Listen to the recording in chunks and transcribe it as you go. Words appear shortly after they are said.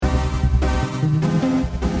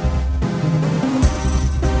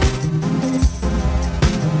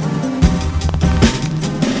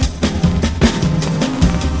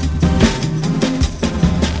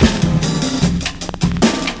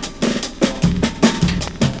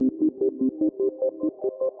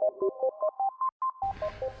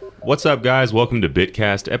What's up, guys? Welcome to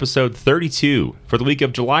Bitcast, episode 32 for the week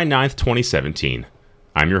of July 9th, 2017.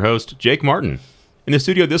 I'm your host, Jake Martin. In the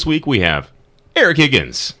studio this week, we have Eric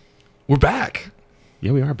Higgins. We're back.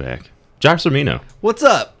 Yeah, we are back. Josh Cermino. What's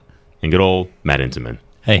up? And good old Matt Intiman.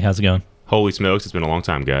 Hey, how's it going? Holy smokes, it's been a long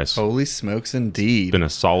time, guys. Holy smokes, indeed. It's been a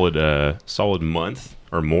solid month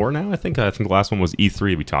or more now. I think the last one was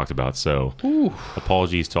E3 we talked about. So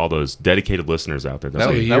apologies to all those dedicated listeners out there. That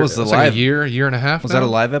was the It's live like a year and a half. Was now? that a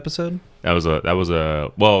live episode? That was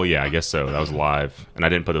a well, yeah, I guess so. That was live, and I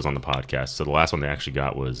didn't put those on the podcast. So the last one they actually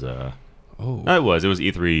got was it was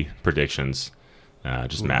E3 predictions.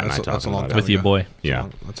 Just Matt and I that's a talking long about time it. With your boy. Yeah.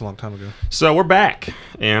 That's a long time ago. So we're back,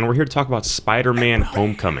 and we're here to talk about Spider-Man: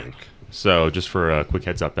 Homecoming. So just for a quick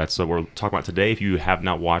heads up, that's what we're talking about today. If you have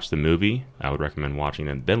not watched the movie, I would recommend watching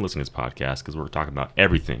and then listening to this podcast because we're talking about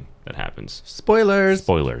everything that happens. Spoilers.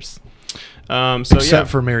 Spoilers. Except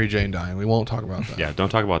for Mary Jane dying. We won't talk about that. Yeah, don't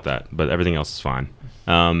talk about that, but everything else is fine.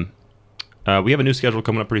 We have a new schedule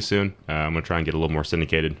coming up pretty soon. I'm going to try and get a little more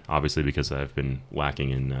syndicated, obviously, because I've been lacking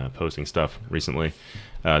in posting stuff recently.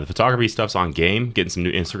 The photography stuff's on game, getting some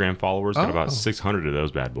new Instagram followers. Got about 600 of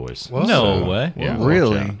those bad boys. Whoa. No way. Yeah,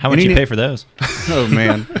 Really? watch out. How much you pay for those? Oh,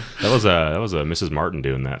 man. That was a Mrs. Martin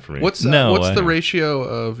doing that for me. What's No what's way. the ratio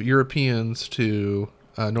of Europeans to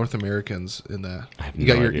North Americans in that? I have You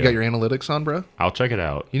no got idea. your analytics on, bro? I'll check it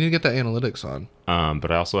out. You need to get that analytics on.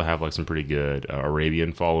 But I also have like some pretty good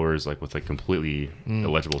Arabian followers, like with like completely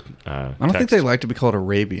illegible. I don't think they like to be called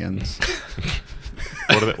Arabians.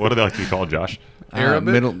 What do they like to be called, Josh?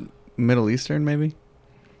 Arabic? Middle Eastern, maybe?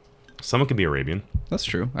 Someone can be Arabian. That's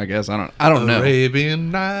true, I guess. I don't know.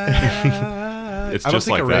 Arabian Nights. It's I don't just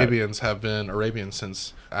think like that. Arabians have been Arabian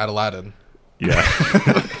since Aladdin. Yeah.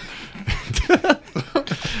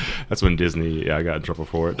 That's when Disney, I got in trouble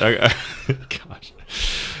for it. Gosh.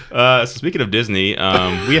 So speaking of Disney,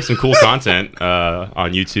 we have some cool content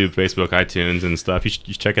on YouTube, Facebook, iTunes, and stuff. You should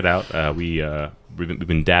check it out. We've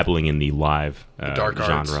been dabbling in the live dark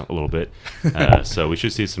arts. genre a little bit. So we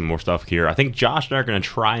should see some more stuff here. I think Josh and I are going to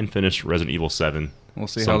try and finish Resident Evil 7. We'll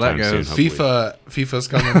see how that sometime soon, goes. hopefully. FIFA's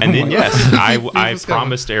coming. And then, yes, I FIFA's coming.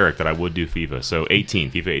 promised Eric that I would do FIFA. So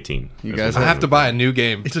FIFA 18. You That's guys what I I'm have to doing. buy a new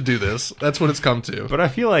game to do this. That's what it's come to. But I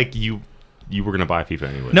feel like you were going to buy FIFA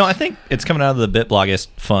anyway. No, I think it's coming out of the BitBloggist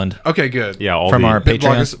fund. Okay, good. Yeah, all From the, our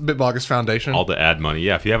Patreon. Bitbloggers Foundation. all the ad money.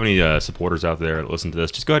 Yeah, if you have any supporters out there that listen to this,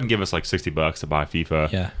 just go ahead and give us like $60 to buy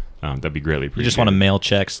FIFA. Yeah. That'd be greatly appreciated. You just want to mail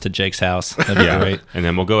checks to Jake's house. That'd be Yeah, great. and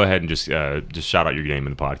then we'll go ahead and just shout out your name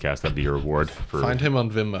in the podcast. That'd be your reward for Find him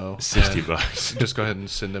on Venmo. $60. and Just go ahead and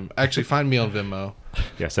send him. Actually, find me on Venmo.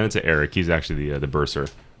 Yeah, send it to Eric. He's actually the bursar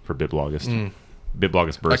for BitBloggist.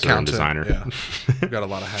 BitBloggist bursar and Accountant. designer. Yeah. We've got a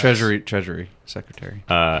lot of hats. Treasury Secretary.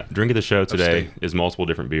 Drink of the show today state. is multiple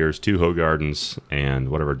different beers, 2 Hogardens, and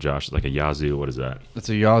whatever Josh is like a Yazoo. What is that? That's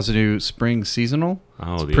a Yazoo Spring Seasonal.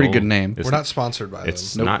 Oh, It's a the pretty old- good name. It's, We're not sponsored by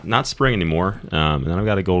it's them. not spring anymore. And then I've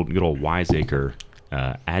got a good old Wiseacre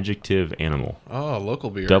Adjective Animal. Oh, local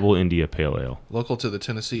beer. Double India Pale Ale. Local to the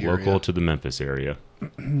Tennessee area. Local to the Memphis area.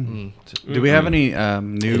 Do we have any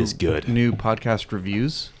new It is good. new podcast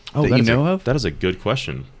reviews Oh, that you know of? That is a good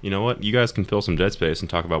question. You know what? You guys can fill some dead space and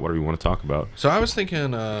talk about whatever you want to talk about. So I was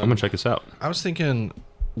thinking. I'm gonna check this out. I was thinking,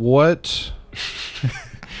 what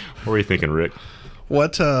What were you thinking, Rick?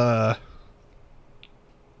 what's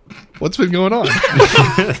been going on?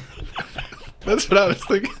 That's what I was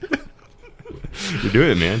thinking. You're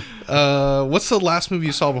doing it, man. What's the last movie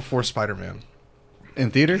you saw before Spider-Man?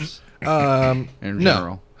 In theaters? In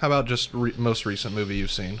general. How about just most recent movie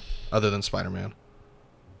you've seen other than Spider-Man?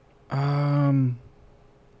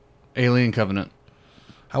 Alien Covenant.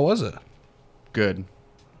 How was it? Good.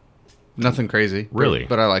 Nothing crazy. Really?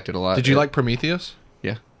 But I liked it a lot. Did you like Prometheus?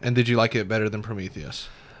 Yeah. And did you like it better than Prometheus?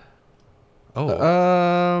 Oh,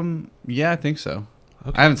 Yeah, I think so.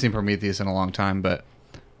 Okay. I haven't seen Prometheus in a long time, but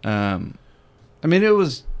I mean, it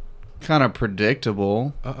was kind of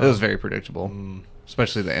predictable. Uh-oh. It was very predictable,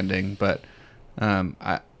 especially the ending. But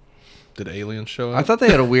did aliens show up? I thought they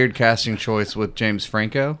had a weird casting choice with James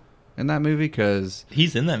Franco in that movie because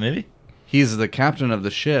He's in that movie? he's the captain of the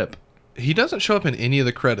ship. he doesn't show up in any of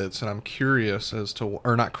the credits, and I'm curious as to,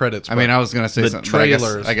 or not credits. I mean, I was gonna say the something. But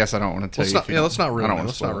trailers. I guess I don't want to tell Let's you. not, if you yeah, don't- let's not ruin I don't it. wanna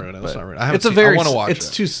Let's not spoil ruin it. but Let's not ruin it. I haven't It's a seen- very. I want to watch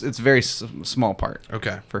it's it. It's very small part.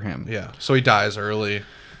 Okay. For him. Yeah. So he dies early.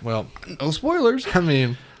 Well, No spoilers. I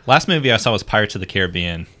mean, Last movie I saw was Pirates of the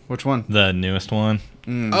Caribbean, Which one? the newest one.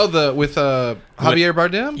 with Javier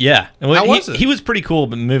Bardem. Yeah. Well, How he, was it? he was pretty cool,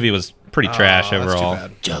 but the movie was pretty trash that's too overall.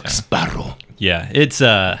 bad. Jack Sparrow. Yeah, it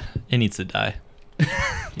needs to die.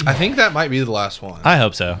 I think that might be the last one. I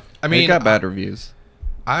hope so. I mean, it got bad reviews.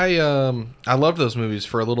 I loved those movies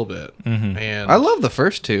for a little bit, and I love the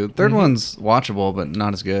first two. Third one's watchable, but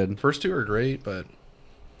not as good. first two are great, but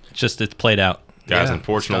It's played out. Guys, Yeah,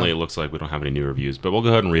 unfortunately, it's it looks like we don't have any new reviews, but we'll go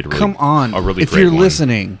ahead and read a really, Come on, a really if great you're one.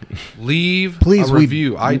 listening, leave please a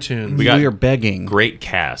review. iTunes. We got we are begging. Great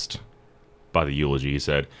cast by the eulogy. He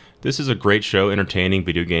said, "This is a great show, entertaining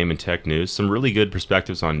video game and tech news, some really good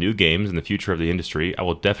perspectives on new games and the future of the industry. I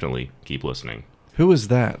will definitely keep listening." Who is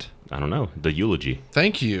that? I don't know. The eulogy.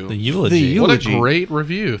 Thank you. The eulogy. The What a eulogy. great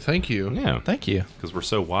review. Thank you. Yeah, Thank you. because we're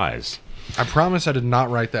so wise. I promise I did not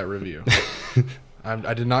write that review.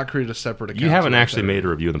 I did not create a separate account. You haven't to write actually that made a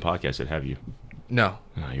review of the podcast yet, have you? No.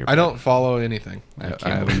 Oh, you're I don't follow anything. I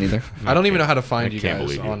haven't either. I don't even know how to find I you can't guys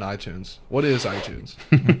believe you. on iTunes. What is iTunes?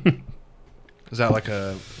 Is that like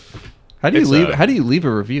a... How do you It's, leave? uh, How do you leave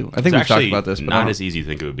a review? I think It's we've talked actually about this, but I not don't- as easy as you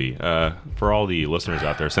think it would be. For all the listeners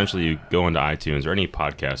out there, essentially you go into iTunes or any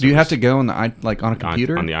podcast. do you have to service go on the like on a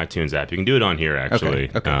computer? on the iTunes app? You can do it on here,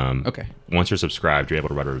 actually. Okay. Okay. Once you're subscribed, you're able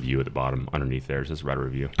to write a review at the bottom. Underneath there, it says write a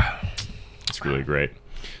review. It's really great.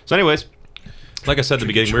 So anyways, like I said at the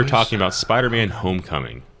beginning, we were talking about Spider-Man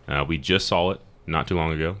Homecoming. We just saw it not too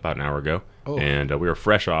long ago, about an hour ago. Oh. And we were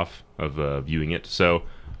fresh off of viewing it. So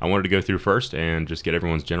I wanted to go through first and just get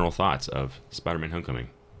everyone's general thoughts of Spider-Man Homecoming.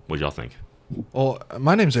 What y'all think? Well,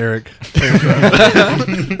 my name's Eric.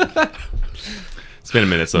 It's been a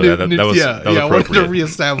minute, so that was I wanted to appropriate.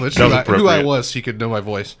 reestablish That was who I appropriate. was so you could know my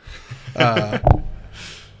voice. I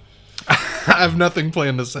have nothing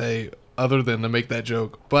planned to say other than to make that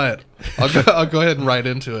joke, but I'll go ahead and right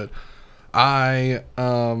into it. I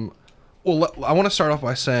want to start off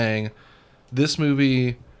by saying this movie,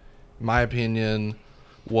 in my opinion,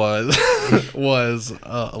 was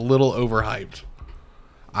a little overhyped.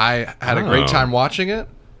 I had a great Oh. time watching it,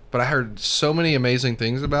 but I heard so many amazing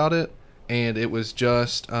things about it, and it was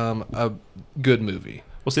just a good movie.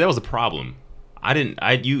 Well, see, that was the problem.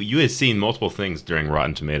 You had seen multiple things during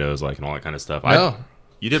Rotten Tomatoes, like, and all that kind of stuff. No.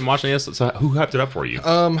 You didn't watch any of this? So who hyped it up for you?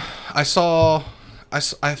 I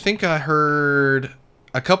think I heard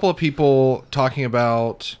a couple of people talking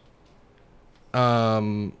about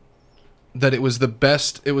that it was the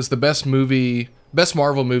best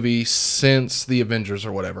Marvel movie since the Avengers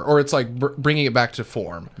or whatever, or it's like bringing it back to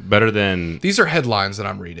form. Better than These are headlines that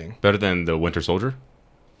I'm reading. the Winter Soldier?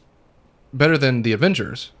 Better than the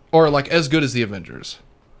Avengers, or like as good as the Avengers.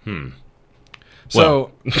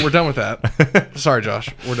 So we're done with that. Sorry, Josh,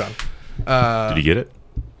 we're done. Did you get it?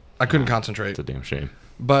 I couldn't concentrate. It's a damn shame.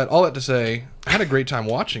 But all that to say, I had a great time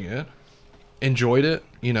watching it. Enjoyed it.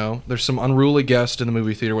 You know, there's some unruly guest in the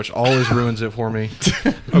movie theater, which always ruins it for me.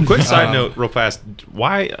 A quick side note, real fast.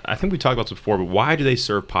 Why? I think we talked about this before, but why do they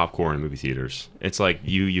serve popcorn in movie theaters? It's like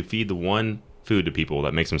you feed the one food to people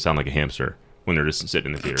that makes them sound like a hamster when they're just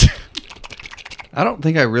sitting in the theater. I don't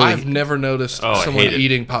think I really. I've never noticed I someone hate it.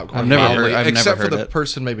 eating popcorn. I've never loudly, heard- I've except never for the heard it.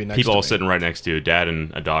 person maybe next People to all me. sitting right next to you. Dad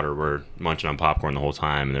and a daughter were munching on popcorn the whole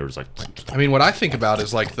time, and they were just like, I mean, what I think about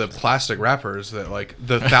is like the plastic wrappers that like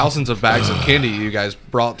the thousands of bags of candy you guys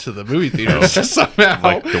brought to the movie theaters somehow.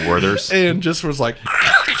 like the Werthers. And just was like,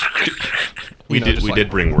 We know, did just we like- did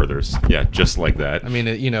bring Werthers. Yeah, just like that. I mean,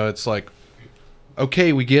 it's like,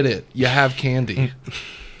 okay, we get it. You have candy,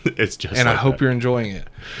 It's just and I like hope that. you're enjoying it.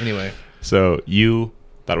 Anyway, So you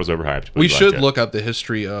thought it was overhyped. but we you liked should it. look up the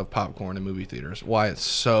history of popcorn in movie theaters. Why it's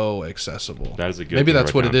so accessible. That is a good Maybe thing to that's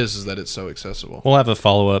write what down. it is that it's so accessible. We'll have a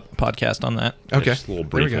follow-up podcast on that. Yeah, Okay, just a little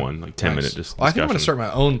There we brief go. one, like 10 Nice. minute just Well, I think I'm going to discussion. start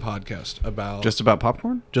my own podcast about just about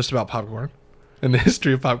popcorn. just about popcorn and the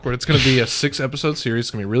history of popcorn. It's going to be a 6-episode series.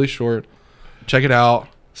 It's going to be really short. Check it out.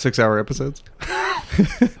 6-hour episodes.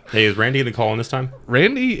 Hey, is Randy going to call in this time?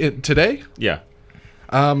 Randy, today? Yeah.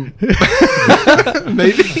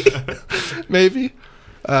 Maybe.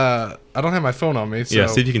 I don't have my phone on me, so Yeah,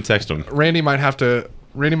 see if you can text him. Randy might have to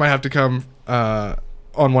come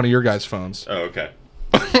on one of your guys' phones Oh, okay.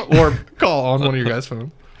 or call on one of your guys'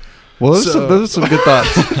 phones. Well, So- those are some good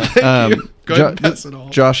thoughts. you. Go ahead and pass it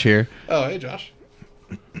on. Josh here. Oh, hey, Josh.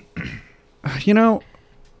 You know,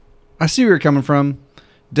 I see where you're coming from.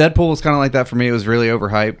 Deadpool was kind of like that for me. It was really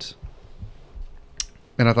overhyped,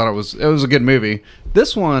 and I thought it was a good movie.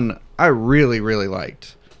 This one I really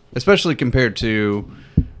liked, especially compared to.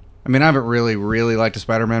 I mean, I haven't really liked a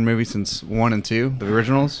Spider-Man movie since 1 and 2, the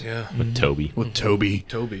originals, Yeah. With Toby. with Toby.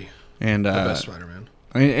 Toby, And the best Spider-Man.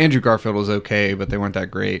 I mean, Andrew Garfield was okay, but they weren't that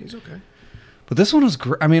great. He's okay. But this one was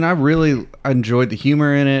great. I mean, I enjoyed the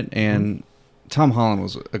humor in it, and Tom Holland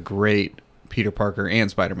was a great Peter Parker and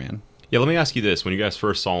Spider-Man. Yeah, let me ask you this. When you guys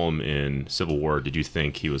first saw him in Civil War, did you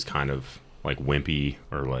think he was kind of like wimpy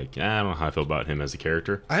or like, I don't know how I feel about him as a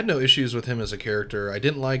character? I had no issues with him as a character. I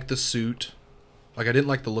didn't like the suit. Like I didn't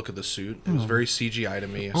like the look of the suit. It was very CGI to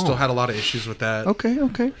me. I still had a lot of issues with that.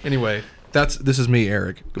 Okay. Anyway, this is me,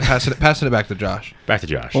 Eric. Passing it back to Josh. Back to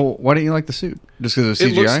Josh. Well, why didn't you like the suit? Just because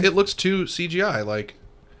it was CGI? It looks too CGI. Like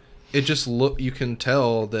it just you can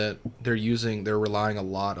tell that they're relying a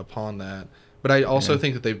lot upon that. But I also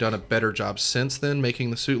think that they've done a better job since then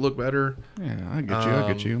making the suit look better. Yeah, I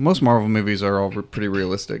get you. Most Marvel movies are all pretty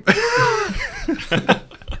realistic.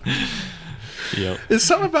 Yep. It's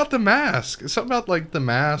something about the mask. It's something about like the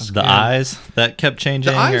mask. The and eyes that kept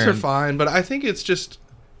changing. The eyes or- are fine, but I think it just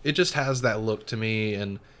has that look to me.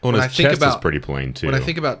 And Well, when his I think chest about is pretty plain too. when I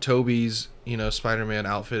think about Toby's, Spider-Man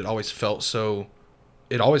outfit, it always felt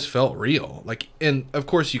real. Like, and of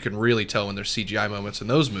course you can really tell when there's CGI moments in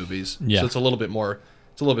those movies. Yeah. So it's a little bit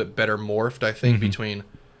better morphed, I think, between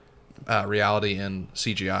reality and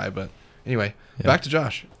CGI. But anyway, back to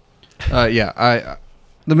Josh.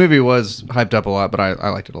 The movie was hyped up a lot, but I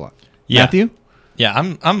liked it a lot. Yeah. Matthew?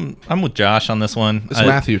 Yeah, I'm with Josh on this one. It's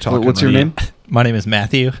Matthew talking. What's your name? My name is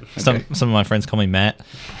Matthew. Some of my friends call me Matt.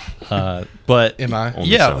 But Am I? Only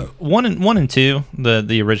yeah, some. one and two,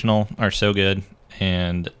 the original are so good,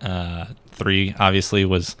 and 3 obviously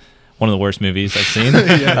was one of the worst movies I've seen.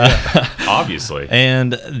 Obviously.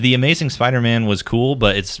 And The Amazing Spider-Man was cool,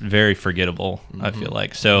 but it's very forgettable, I feel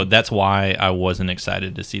like. So that's why I wasn't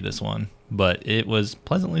excited to see this one, but it was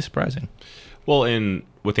pleasantly surprising. Well,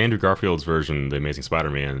 with Andrew Garfield's version, The Amazing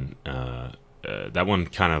Spider-Man, that one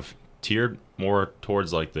kind of tiered more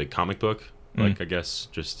towards like the comic book, like I guess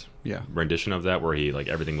just rendition of that, where he like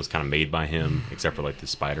everything was kind of made by him except for like the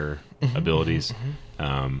spider abilities.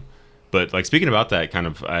 But like speaking about that, kind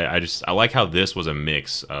of, I like how this was a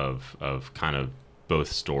mix of kind of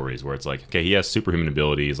both stories, where it's like, okay, he has superhuman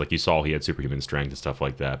abilities, like you saw, he had superhuman strength and stuff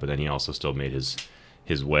like that, but then he also still made his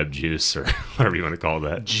web juice or whatever you want to call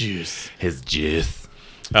that. His juice.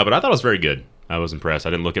 But I thought it was very good. I was impressed. I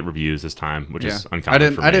didn't look at reviews this time, which is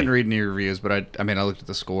uncommon for me. I didn't read any reviews, but I looked at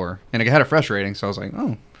the score, and it had a fresh rating, so I was like,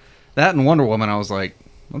 oh. That and Wonder Woman, I was like,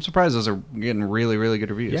 I'm surprised those are getting really, really good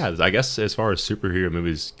reviews. Yeah, I guess as far as superhero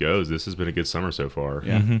movies goes, this has been a good summer so far.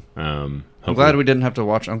 Yeah. I'm glad we didn't have to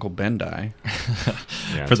watch Uncle Ben die.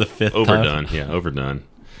 For the 5th overdone. time. Yeah, overdone.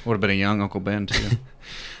 Would have been a young Uncle Ben, too.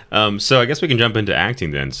 So I guess we can jump into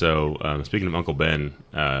acting then. So speaking of Uncle Ben,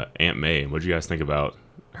 Aunt May, what do you guys think about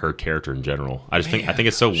her character in general? I think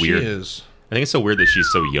it's so weird. I think it's so weird that she's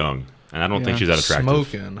so young, and I don't think she's that attractive.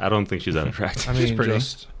 Smoking. I don't think she's that attractive. I mean, pretty.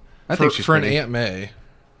 I think she's for an Aunt May.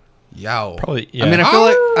 Yow. Probably, yeah. I mean,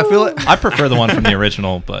 I feel like I prefer the one from the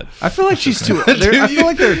original, but I feel like she's too. I feel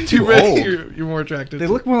like they're too old. You're more attractive. They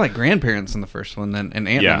look more like grandparents in the first one than an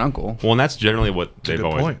aunt and uncle. Well, and that's generally what they've good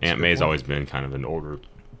always. point. It's a Aunt good May's point. always been kind of an older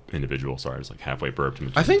individual. Sorry, I was like halfway burped. in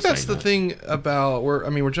I think between that's the saying thing about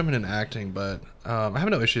we're jumping into acting, but I have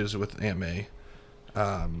no issues with Aunt May.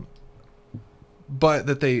 But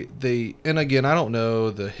that they and again, I don't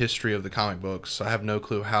know the history of the comic books. I have no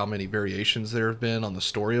clue how many variations there have been on the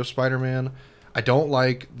story of Spider-Man. I don't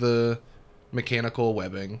like the mechanical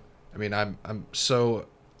webbing. I mean, I'm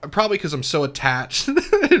probably because I'm so attached.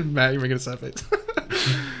 Matt, you're making a sad face.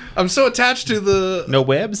 I'm so attached to the no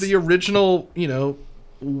webs. the original,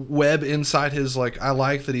 web inside his, like, I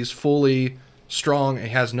like that he's fully strong and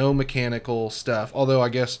has no mechanical stuff. Although I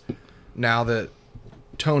guess now that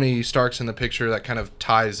Tony Stark's in the picture, that kind of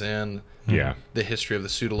ties in Yeah. the history of the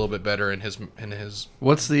suit a little bit better in his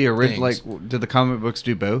What's the original? things. Like, did the comic books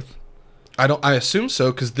do both? I assume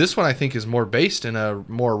so, because this one I think is more based in a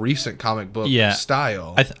more recent comic book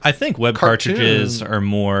style. I think web Cartoon. cartridges are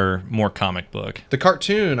more comic book. The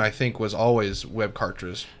cartoon I think was always web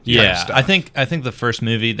cartridge. type Yeah, stuff. I think the first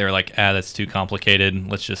movie they're like, that's too complicated.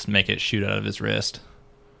 Let's just make it shoot out of his wrist.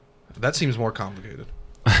 that seems more complicated.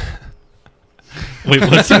 Wait,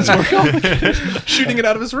 what seems more complicated? Shooting it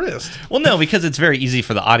out of his wrist. Well, no, because it's very easy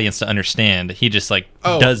for the audience to understand. He just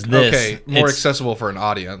does this. Okay, more It's- accessible for an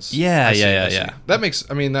audience. Yeah, I see, yeah, I see. yeah. That makes.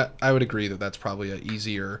 I mean, that I would agree that that's probably a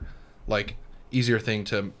easier thing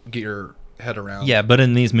to get your head around. Yeah, but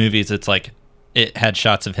in these movies, it's like it had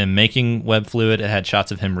shots of him making web fluid. It had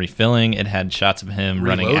shots of him refilling. It had shots of him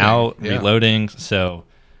running Reloading, out, yeah. reloading. So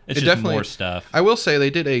it's It just definitely- more stuff. I will say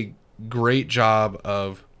they did a great job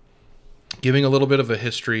of giving a little bit of a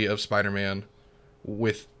history of Spider-Man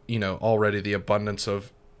with, already the abundance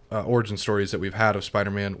of origin stories that we've had of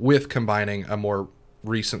Spider-Man with combining a more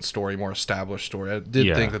recent story, more established story. I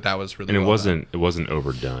did think that was really and it well done. wasn't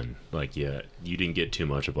overdone. Like, yeah, you didn't get too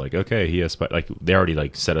much of like, okay, he has like they already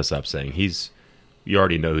like set us up saying you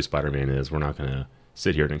already know who Spider-Man is. We're not gonna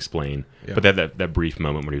sit here and explain. Yeah. But that brief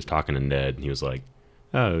moment when he was talking to Ned, and he was like,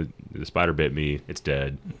 oh, the spider bit me, it's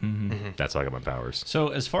dead. That's how I got my powers. So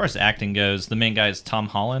as far as acting goes, the main guy is Tom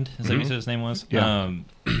Holland. Is that what you said his name was? Yeah.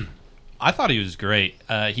 I thought he was great.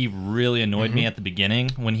 He really annoyed me at the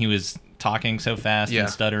beginning when he was talking so fast Yeah. and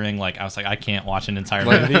stuttering. Like I was like, I can't watch an entire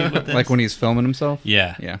movie with this. Like when he's filming himself.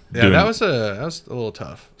 yeah. Yeah. Yeah, Doing- that was a little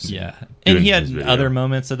tough. Yeah. And Doing he had his video. other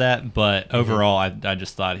moments of that, but overall, I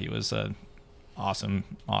just thought he was a awesome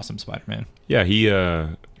Spider-Man. Yeah, he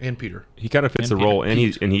And Peter. kind of fits And the role,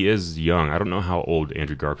 Peter. and he is young. I don't know how old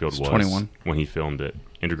Andrew Garfield was 21. when he filmed it.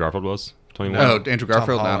 Andrew Garfield was 21. Oh, Andrew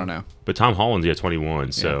Garfield. I don't Holland. know. But Tom Holland's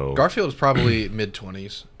 21. So Garfield is probably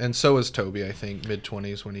mid-20s, and so is Toby, I think,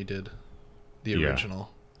 mid-20s when he did the Yeah.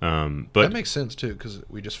 original. but That makes sense, too, because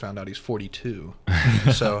we just found out he's 42.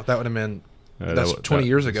 So that would have been... That's 20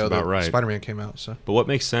 years ago about that right. Spider-Man came out. So But what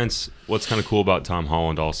makes sense, what's kind of cool about Tom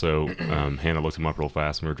Holland also, Hannah looked him up real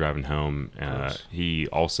fast when we were driving home. Nice. He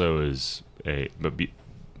also is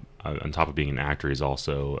on top of being an actor, he's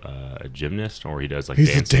also a gymnast, or he does like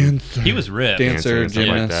dancing, He was ripped. Dancer, and stuff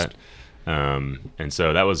like gymnast. that. And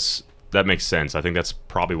so that makes sense. I think that's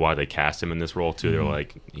probably why they cast him in this role too. They're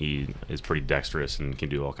like, he is pretty dexterous and can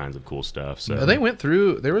do all kinds of cool stuff. So they went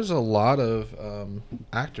through... There was a lot of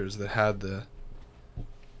actors that had the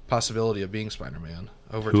possibility of being Spider-Man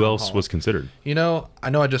over who Tom else Holland. was considered? You know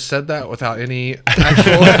I just said that without any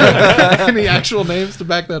actual names to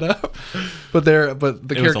back that up. But the It was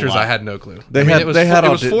a characters lot. I had no clue. They I mean, had- it was they had it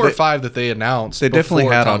was audi- 4 or they- 5 that they announced. They definitely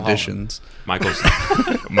before had Tom Holland. auditions.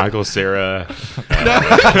 Michael Cera,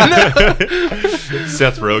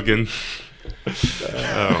 Seth Rogen.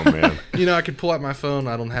 Oh man. You know, I could pull out my phone.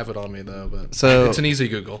 I don't have it on me though, but So- it's an easy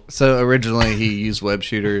Google. So originally he used web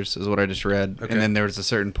shooters, is what I just read, Okay. and then there was a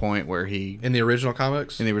certain point where he, In the original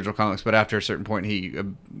comics, in the original comics, but after a certain point he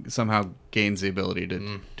somehow gains the ability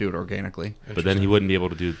to do it organically. But then he wouldn't be able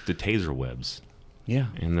to do the taser webs Yeah,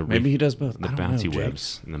 and the maybe he does both. the I don't know, bouncy Jake.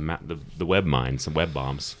 webs, and the web mines, the web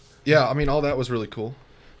bombs. yeah, I mean, all that was really cool.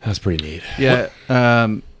 That's pretty neat. Yeah,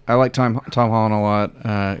 I like Tom Holland a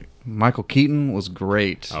lot. Michael Keaton was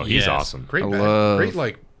great. Oh, he's Yes. awesome. Great, I bad, love- great.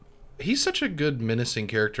 Like, he's such a good menacing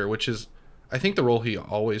character, which is, I think, the role he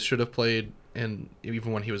always should have played. In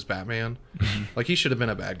even when he was Batman, like he should have been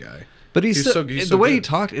a bad guy. But He's so, so- he's the so way he good.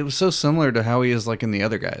 talked, it was so similar to how he is like in the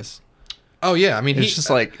other guys. Oh yeah, I mean, It's he,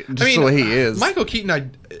 just like I just mean, the way he is. Michael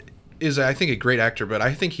Keaton is, I think, a great actor, but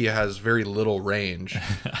I think he has very little range.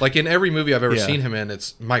 Like in every movie I've ever Yeah. seen him in,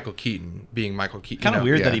 it's Michael Keaton being Michael Keaton. Kind of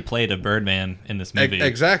weird yeah. that he played a Birdman in this movie.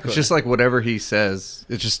 Exactly. It's just like whatever he says,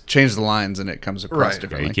 it just changes the lines and it comes across Right. Yeah,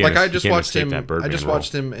 differently. you can't- like I just can't watched escape him. that I Birdman just role.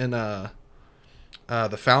 watched him in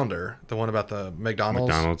The Founder, the one about the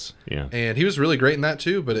McDonald's. Yeah. and he was really great in that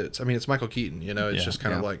too. But it's Michael Keaton. You know, it's Yeah. just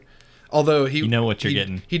kind of Yeah. like, although he, You know what you're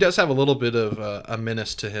getting. He does have a little bit of a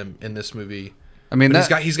menace to him in this movie. I mean, But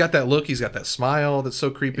that, he's got that look. He's got that smile that's so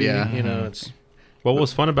creepy. Yeah. You know, it's Well, what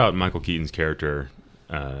was fun about Michael Keaton's character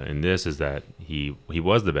in this is that he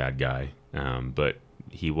was the bad guy, but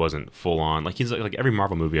he wasn't full on. Like he's like every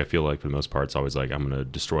Marvel movie. I feel like for the most part, it's always like I'm gonna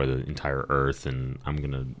destroy the entire Earth and I'm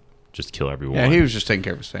gonna just kill everyone. yeah, he was just taking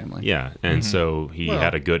care of his family. Yeah, and so he Well-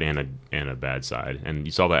 had a good and a bad side, and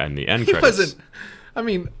you saw that in the end he credits. wasn't. I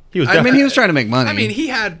mean, He was. I mean, he was trying to make money. I mean, he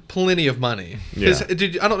had plenty of money. Yeah.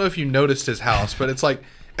 I don't know if you noticed his house, but it's like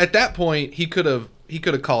at that point he could have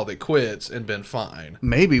called it quits and been fine.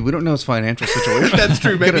 maybe we don't know his financial situation. That's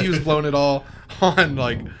true. Maybe he was blowing it all on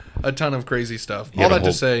like a ton of crazy stuff. He All had a that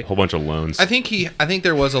whole, to say, whole bunch of loans. I think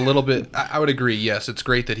there was a little bit. I would agree. Yes, it's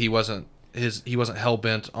great that he wasn't hell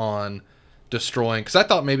bent on destroying. Because I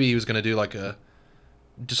thought maybe he was going to do like a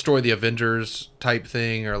destroy the Avengers type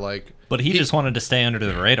thing or like. But he just wanted to stay under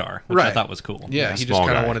the radar, which I Right. thought was cool. Yeah, he just small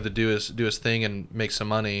kind of guy. wanted to do his thing and make some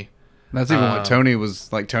money. That's even what Tony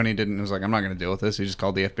was like. Tony was like, I'm not going to deal with this. He just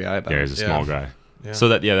called the FBI about yeah, it. he's a Yeah. small guy. Yeah. So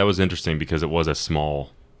that was interesting because it was a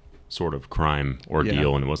small sort of crime ordeal,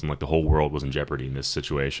 Yeah. and it wasn't like the whole world was in jeopardy in this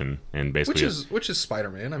situation. And basically, Which is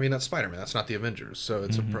Spider-Man. I mean, that's Spider-Man. That's not the Avengers, so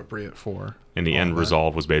it's appropriate for. and the all end that.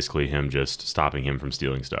 resolve was basically him just stopping him from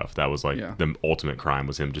stealing stuff. That was like Yeah. the ultimate crime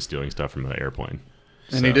was him just stealing stuff from the airplane.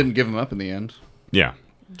 And he So- didn't give him up in the end Yeah,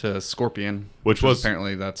 to Scorpion, Which was-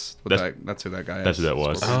 apparently that's who that guy is. that's who that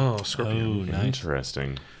was. Scorpion. Oh, Scorpion. Oh, nice.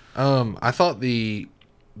 Interesting. I thought the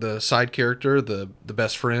side character, the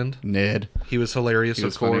best friend, Ned. he was hilarious. He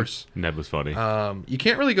was of funny. course. Ned was funny. You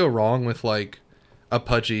can't really go wrong with like a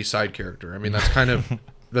pudgy side character. I mean, that's kind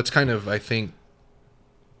of I think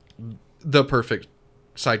the perfect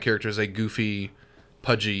side character is a goofy,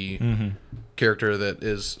 pudgy character that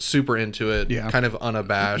is super into it, Yeah. kind of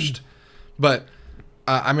unabashed. But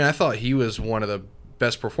I mean, I thought he was one of the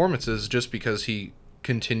best performances just because he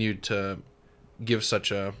continued to gives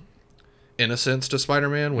such a innocence to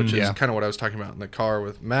Spider-Man, which is Yeah. kind of what I was talking about in the car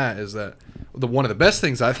with Matt, is that one of the best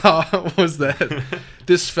things I thought was that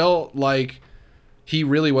this felt like he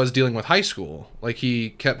really was dealing with high school. Like,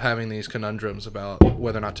 he kept having these conundrums about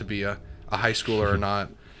whether or not to be a high schooler or not.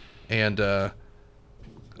 And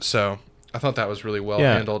so I thought that was really well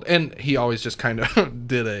handled. And he always just kind of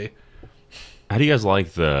did a... How do you guys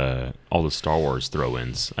like all the Star Wars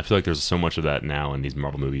throw-ins? I feel like there's so much of that now in these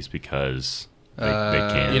Marvel movies because they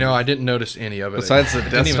can. You know, I didn't notice any of it. Besides the I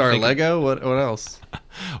didn't Death even Star think- Lego, what else?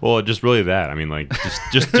 Well, just really that. I mean, like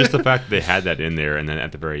just the fact that they had that in there, and then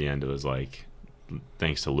at the very end, it was like,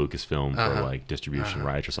 thanks to Lucasfilm for like distribution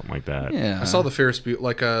rights or something like that. Yeah, I saw the Ferris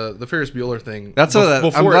Bueller thing. That's what I'm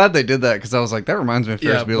before glad they did that because I was like, that reminds me of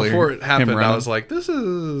Ferris Bueller. before it him happened, I running. was like, this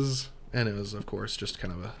is, and it was of course just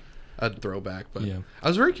kind of a throwback. But Yeah. I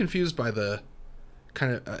was very confused by the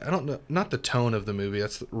kind of, I don't know, not the tone of the movie.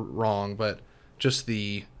 That's wrong, but just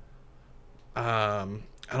the, I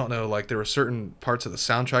don't know, like there were certain parts of the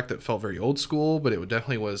soundtrack that felt very old school, but it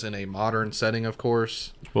definitely was in a modern setting, of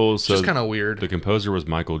course. Well, It's so just kind of weird. the composer was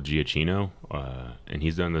Michael Giacchino, and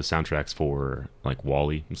he's done the soundtracks for like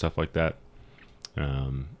Wall-E and stuff like that.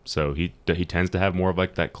 So he tends to have more of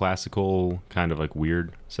like that classical kind of like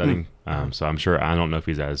weird setting. So I'm sure, I don't know if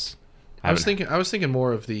he's as. I was thinking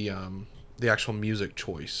more of the actual music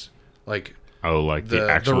choice, like the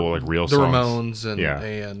actual like real the songs. Ramones and Yeah.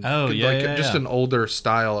 and Oh, yeah, like yeah, just yeah. an older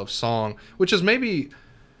style of song, which is maybe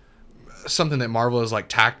something that Marvel is like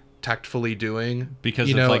tactfully doing Because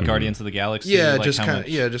you of know, like Guardians of the Galaxy. yeah, like just how kind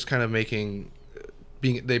much- of just kind of making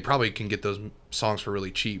they probably can get those songs for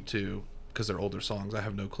really cheap too because they're older songs. I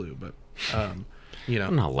have no clue, but you know, I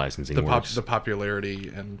don't know how licensing the works. the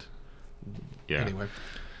popularity and Yeah. anyway,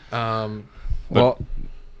 well,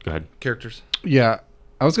 Go ahead. characters. yeah,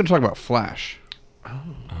 I was going to talk about Flash.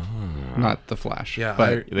 Not the Flash, Yeah,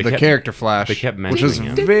 but They the kept- character Flash, they kept which was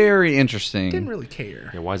mentioning him. very interesting. Didn't really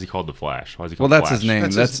care. Yeah, why is he called the Flash? Why is he Well, called that's his Flash? name.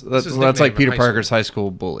 That's That's his- that's, his that's like nickname in Peter high Parker's high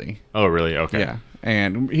school bully. Oh, really? Okay. Yeah,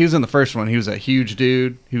 and he was in the first one. He was a huge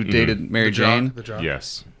dude who dated Mary The jock, Jane, the jock.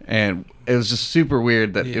 Yes. and it was just super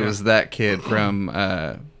weird that it Yeah. was that kid from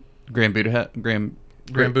Grand Budapest. Grand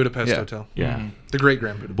Budapest yeah. Hotel. Yeah. The Great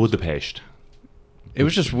Grand Budapest. Budapest. It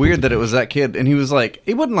was just weird that it was that kid, and he was like,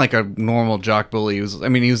 he wasn't like a normal jock bully. He was, I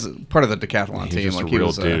mean, he was part of the decathlon He's team. just Like a he real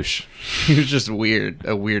was douche. he was just a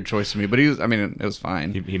weird choice to me. But he was, I mean, it was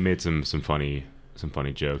fine. He made some funny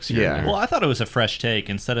jokes. Here Yeah. And Well, there. I thought it was a fresh take.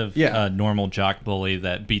 Instead of Yeah. a normal jock bully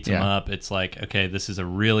that beats him Yeah. up, it's like, okay, this is a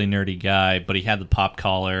really nerdy guy, but he had the pop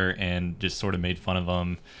collar and just sort of made fun of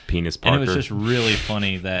him. Penis Parker. And it was just really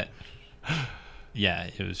funny that, yeah,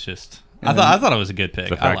 it was just. I thought it was a good pick.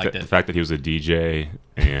 the I fact liked that it. the fact that he was a DJ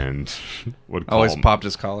and would call Always him, popped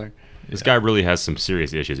his collar. This guy really has some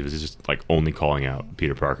serious issues. He was just like only calling out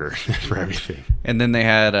Peter Parker for everything. And then they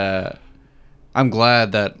had. I'm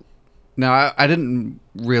glad that. Now I didn't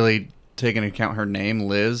really take into account her name,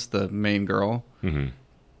 Liz, the main girl. Hmm.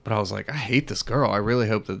 But I was like, I hate this girl. I really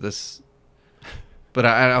hope that this. But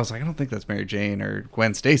I was like, I don't think that's Mary Jane or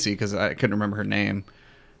Gwen Stacy because I couldn't remember her name.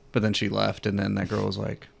 But then she left, and then that girl was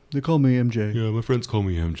like, "They call me MJ." Yeah, my friends call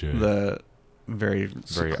me MJ. The very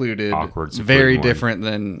secluded, awkward, secluded very one. different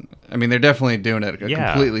than. I mean, they're definitely doing it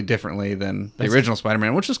Yeah. completely differently than the That's- original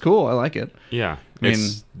Spider-Man, which is cool. I like it. Yeah, I mean-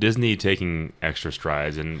 it's Disney taking extra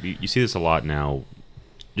strides, and you see this a lot now.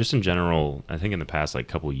 Just in general, I think in the past like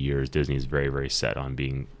couple of years, Disney is very, very set on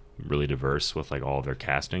being really diverse with like all of their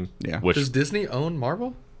casting. Yeah. Which Does Disney own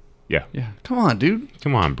Marvel? yeah, Yeah, come on, dude.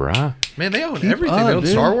 come on, bruh. Man, they own Keep everything. up, They own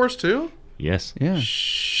dude. Star Wars too. Yes. Yeah,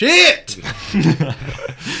 Shit!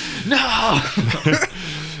 No.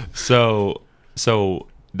 So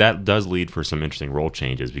that does lead for some interesting role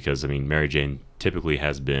changes because I mean Mary Jane typically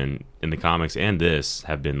has been in the comics and this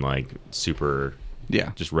have been like super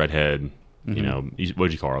yeah. just redhead, you know,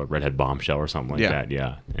 what'd you call her? Redhead bombshell or something like Yeah. that.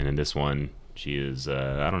 Yeah. And in this one, she is,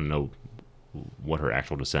 I don't know what her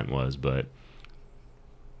actual descent was, but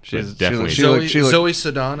She's definitely- She looked, Zoe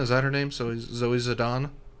Zidane, is that her name? Zoe Zidane.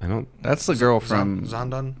 I don't. that's the girl from.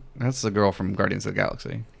 Zondan. That's the girl from Guardians of the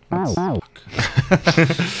Galaxy.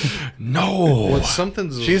 No. What's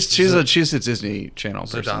something? She's a Disney Channel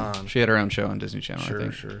person. Zidane. She had her own show on Disney Channel. I Sure,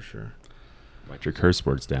 think. sure. Write your curse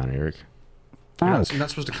words down, Eric. You're not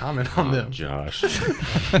supposed to comment on them. Josh.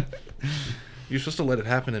 You're supposed to let it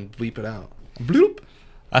happen and bleep it out. Bloop.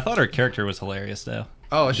 I thought her character was hilarious, though.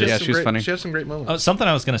 Oh, Yeah, she was funny. She has some great moments. Oh, something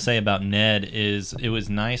I was going to say about Ned is it was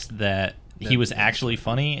nice that he was actually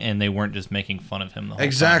funny and they weren't just making fun of him the whole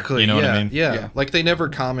Exactly. time. You know yeah, what I mean? Yeah. Yeah. Like they never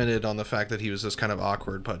commented on the fact that he was this kind of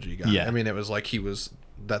awkward, pudgy guy. Yeah. I mean, it was like he was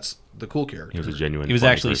that's the cool character. He was a genuine. He was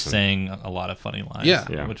funny actually person. saying a lot of funny lines,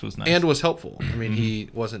 Yeah. which was nice. and was helpful. I mean, he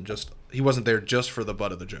wasn't there just for the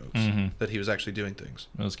butt of the jokes. That he was actually doing things.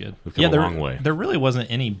 it was good. We've come a there, long way. there really wasn't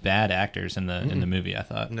any bad actors in the movie, I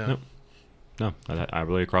thought. No. Nope. No, I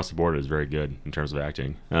really across the board it was very good in terms of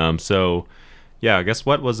acting. So, yeah, I guess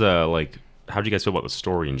what was like? How did you guys feel about the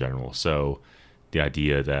story in general? So, the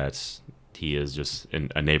idea that he is just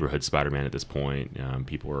a neighborhood Spider-Man at this point.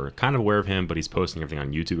 People are kind of aware of him, but he's posting everything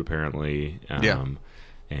on YouTube apparently.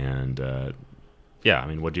 And yeah, I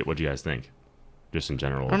mean, what do you guys think? Just in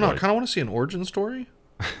general. I don't know. I like- kind of want to see an origin story.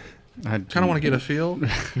 I Kind of want to get a feel.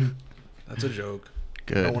 That's a joke.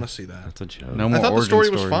 I Good. don't want to see that. That's a joke. No I more thought the origin story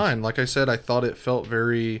was stories. fine. Like I said, I thought it felt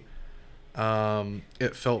very,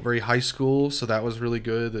 high school. So that was really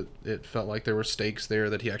good. It felt like there were stakes there,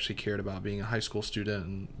 that he actually cared about being a high school student,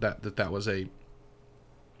 and that was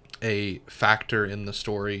a factor in the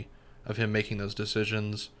story of him making those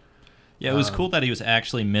decisions. Yeah, it was cool that he was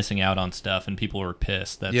actually missing out on stuff, and people were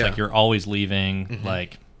pissed. That's Yeah. like, you're always leaving.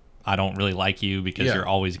 Like, I don't really like you because Yeah. you're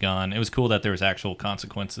always gone. It was cool that there was actual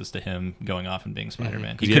consequences to him going off and being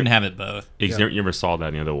Spider-Man. He Yeah. couldn't have it both. You never saw that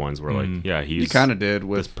in the other ones where like, yeah, he's You kind of did this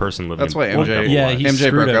with person living. That's why in MJ double Yeah, life. he MJ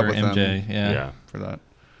screwed broke up over with MJ. him. Yeah. yeah. for that.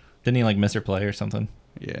 Didn't he like miss her play or something?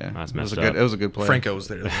 Yeah, That's it was messed a good. up. It was a good play. Franco was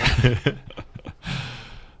there.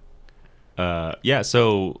 Yeah,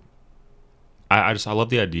 so I love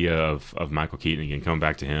the idea of Michael Keaton again, coming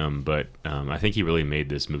back to him, but I think he really made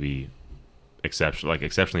this movie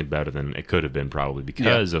exceptionally better than it could have been, probably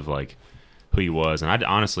because of like who he was. And I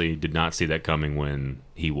honestly did not see that coming when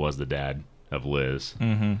he was the dad of Liz.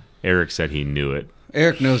 Mm-hmm. Eric said he knew it.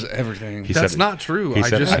 Eric knows everything. He That's said- not true. he I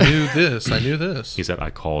said- just knew this. I knew this. He said I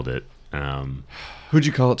called it. Who'd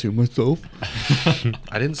you call it to? Myself.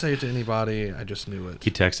 I didn't say it to anybody. I just knew it. He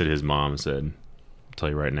texted his mom and said, "I'll tell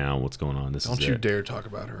you right now what's going on. This Don't is you it." dare talk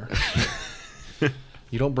about her.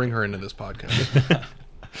 You don't bring her into this podcast.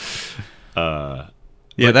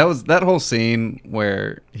 Yeah, that whole scene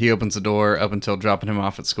where he opens the door up until dropping him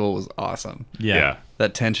off at school was awesome. Yeah.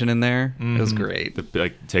 That tension in there, it was great.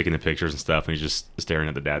 Like taking the pictures and stuff, and he's just staring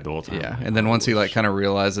at the dad the whole time. Yeah, and then once he like kind of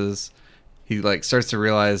realizes, he like starts to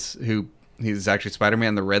realize who he's actually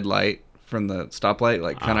Spider-Man. The red light from the stoplight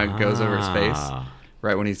like kind of goes over his face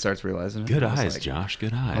right when he starts realizing it. Good I was eyes, like- Josh.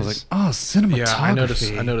 Good eyes. I was like, oh, cinematography.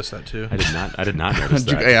 Yeah, I noticed that too. I did not notice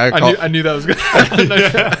that. Yeah, I knew that was going to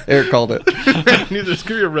happen. Eric called it. I knew there's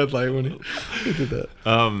going to be a red light when he did that.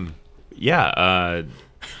 Yeah,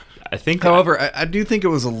 I think. However, I do think it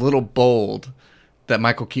was a little bold that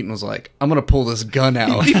Michael Keaton was like, I'm going to pull this gun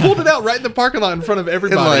out. He pulled it out right in the parking lot in front of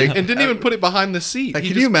everybody like- and didn't even put it behind the seat. Like, He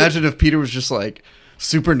can just you imagine if Peter was just like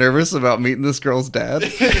super nervous about meeting this girl's dad?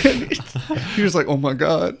 He was like, oh my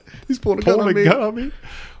God, he's pulling a gun on me.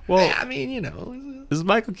 Well, I mean, you know, this is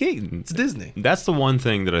Michael Keaton. it's Disney. That's the one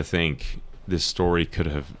thing that I think this story could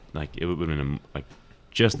have it would have been like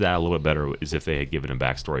just that a little bit better is if they had given a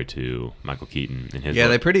backstory to Michael Keaton and his Yeah,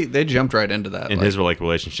 they jumped right into that. and like- his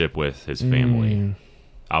relationship with his family.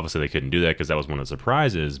 Obviously, they couldn't do that because that was one of the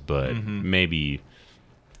surprises. But maybe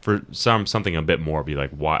for something a bit more, be like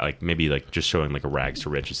why, like maybe like just showing like a rags to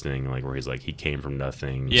riches thing, like where he's like he came from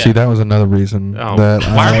nothing. Yeah. See, that was another reason Oh, that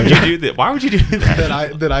why would you do that? Why would you do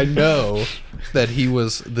that? that I know that he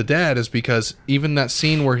was the dad is because even that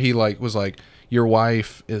scene where he like was like, your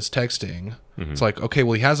wife is texting. It's like, okay,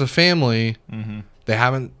 well, he has a family. They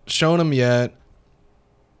haven't shown him yet.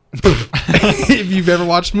 If you've ever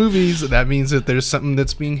watched movies, that means that there's something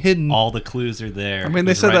that's being hidden. All the clues are there. I mean,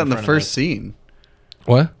 they It's said right that in the front of first us. scene.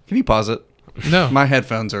 What? Can you pause it? No. My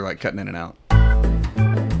headphones are like cutting in and out.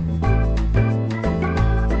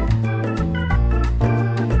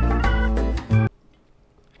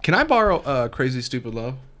 Can I borrow Crazy Stupid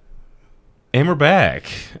Love? And we're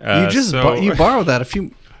back. You just you borrowed that a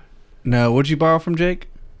few. No, what'd you borrow from Jake?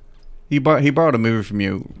 He borrowed a movie from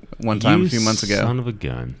you one time a few months ago. Son of a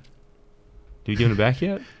gun. Did you give it back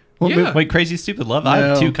yet? What Yeah. movie- Wait, Crazy Stupid Love? I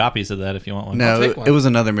have No. 2 copies of that if you want one. No, take one. it was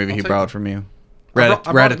another movie I'll he take borrowed one. from you. I brought it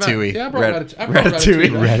back. Ratatouille. Yeah, I brought Ratatouille.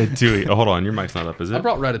 Ratatouille. Oh, hold on, your mic's not up, is it? I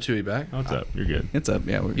brought Ratatouille back. Oh, what's up? You're good. It's up.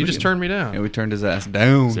 Yeah, You just turned me down. Yeah, we turned his ass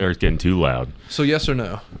down. Sarah's getting too loud. So yes or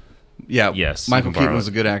no? Yeah. Yes, you Michael can borrow Keaton it. was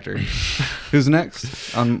a good actor. Who's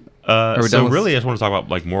next? Are we So done with- really, I just want to talk about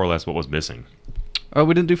like more or less what was missing. Oh,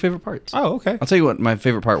 we didn't do favorite parts. Oh, okay. I'll tell you what my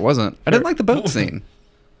favorite part wasn't. I didn't like the boat scene.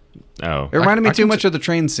 Oh, It reminded me I too can much of the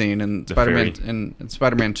train scene in The Spider-Man ferry. in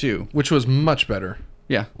Spider-Man 2. Which was much better.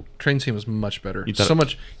 Yeah. Train scene was much better. You thought So it-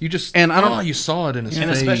 much. You just And I don't- you saw it in his And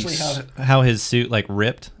face. especially how his suit like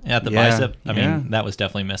ripped at the Yeah, bicep. I mean, yeah. that was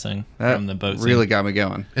definitely missing That from the boat scene. really got me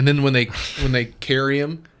going. And then when they carry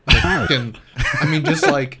him, they And I mean, just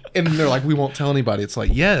like, and they're like, we won't tell anybody. It's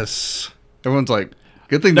like, yes. Everyone's like,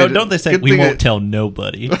 good thing. No, don't they say good we thing won't tell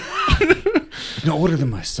nobody? No, older than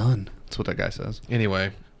my son. That's what that guy says.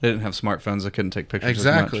 Anyway, They didn't have smartphones. They couldn't take pictures.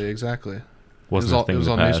 exactly. As Wasn't a thing in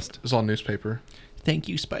the on past. it was on newspaper. Thank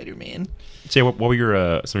you, Spider-Man. So yeah, what were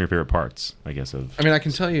your some of your favorite parts? I guess of. I mean, I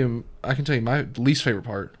can tell you my least favorite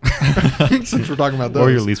part. Since we're talking about those, What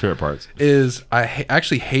were your least favorite parts? is I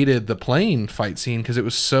actually hated the plane fight scene because it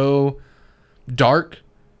was so dark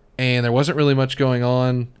and there wasn't really much going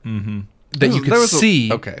on that you could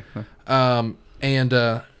see. Okay. And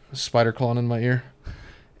spider clawing in my ear,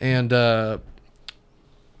 and it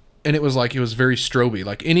was like, it was very stroby.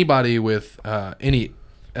 Like anybody with any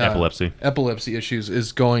epilepsy issues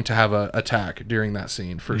is going to have a attack during that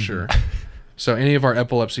scene for sure. So any of our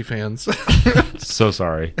epilepsy fans, So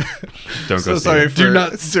sorry. Don't go. So sorry see it. for- do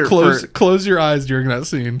not Sir, close your eyes during that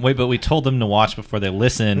scene. Wait, but we told them to watch before they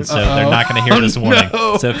listen, so they're not going to hear this warning.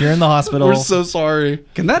 no. So if you're in the hospital, We're so sorry.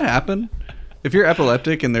 Can that happen? If you're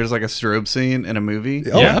epileptic and there's like a strobe scene in a movie,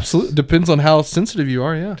 Oh, Yeah. absolutely. Depends on how sensitive you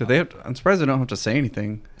are. Yeah. do they? I'm surprised they don't have to say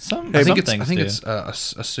anything. some I think things do. it's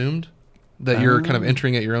assumed that you're kind of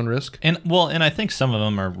entering at your own risk. And I think some of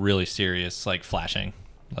them are really serious, like flashing.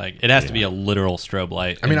 Like it has to be a literal strobe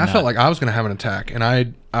light. I mean, and I felt not- like I was going to have an attack, and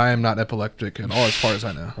I am not epileptic at all, as far as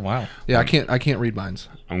I know. wow. Yeah, I can't read minds.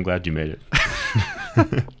 I'm glad you made it.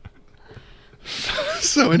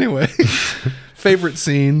 So anyway, favorite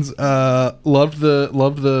scenes. Loved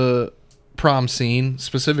the prom scene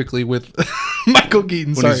specifically with Michael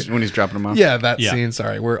Keaton. When he's dropping them off. Yeah, that Yeah. scene.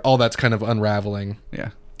 Sorry, where all that's kind of unraveling.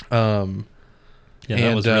 Yeah. Yeah, that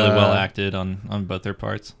And, was really well acted on both their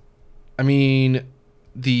parts. I mean,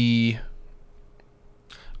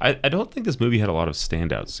 I don't think this movie had a lot of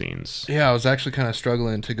standout scenes. I was actually kind of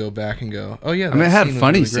struggling to go back and go, oh yeah. I mean, it that had scene was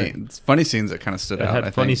funny really great. scenes. Funny scenes that kind of stood It out. had I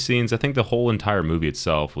funny think. scenes. I think the whole entire movie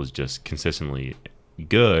itself was just consistently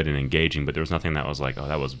good and engaging, but there was nothing that was like, oh,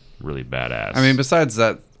 that was really badass. I mean, besides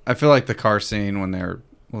that, I feel like the car scene when they're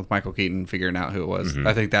with Michael Keaton figuring out who it was.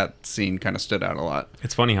 I think that scene kind of stood out a lot.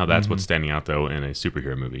 it's funny how that's what's standing out though in a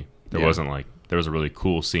superhero movie. There Yeah. wasn't like there was a really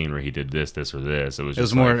cool scene where he did this, or this. It was It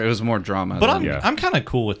was just more. like- It was more drama. But than- I'm kind of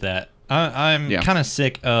cool with that. I'm Yeah. kind of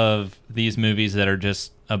sick of these movies that are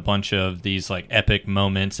just a bunch of these like epic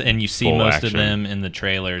moments, and you see Full most action. of them in the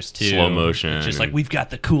trailers too. Slow motion It's just like and- we've got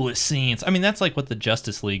the coolest scenes. I mean, that's like what the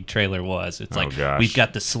Justice League trailer was. It's like gosh. we've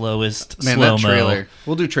got the slowest Man, slow that mo. trailer.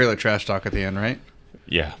 We'll do trailer trash talk at the end, right?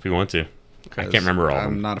 yeah, if you want to. I 'Cause can't remember all of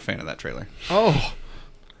I'm them. not a fan of that trailer. Oh,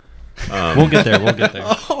 We'll get there. We'll get there.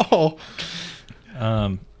 oh.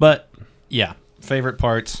 But yeah, favorite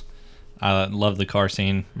parts. I love the car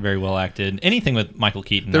scene. Very well acted. Anything with Michael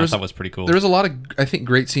Keaton, I thought was pretty cool. There was a lot of, I think,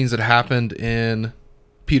 great scenes that happened in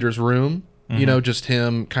Peter's room. You know, just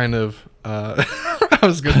him kind of. I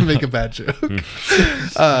was going to make a bad joke,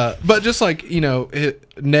 but just like, you know,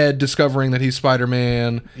 Ned discovering that he's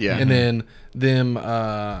Spider-Man, Yeah. and then them.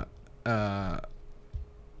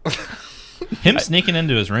 Him sneaking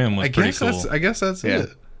into his room was I pretty guess cool. that's Yeah. it.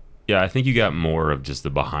 Yeah, I think you got more of just the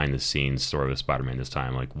behind the scenes story of Spider-Man this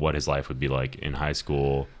time, like what his life would be like in high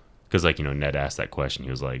school. Because like, you know, Ned asked that question. He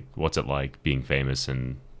was like, "What's it like being famous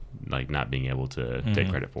and like not being able to take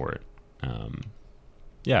credit for it?"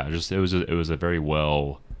 Yeah, just it was a very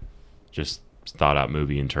well just thought out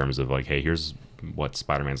movie in terms of like, hey, here's what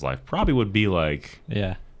Spider-Man's life probably would be like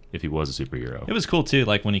Yeah. if he was a superhero. It was cool too,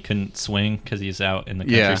 like when he couldn't swing because he's out in the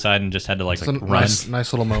Yeah. countryside and just had to like It's a run.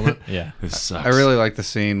 nice little moment. Yeah. This sucks. I really like the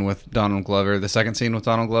scene with Donald Glover. The second scene with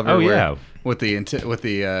Donald Glover. Oh, where- yeah. With the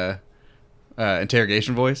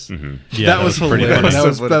interrogation voice. Mhm. Yeah, that was pretty hilarious.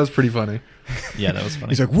 funny. That was pretty funny. Yeah, that was funny.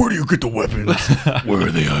 He's like, "Where do you get the weapons? Where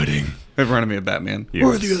are they hiding? It reminded me of Batman. Yeah.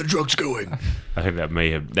 Where are the other drugs going? I think that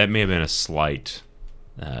may have been a slight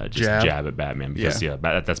just jab at Batman because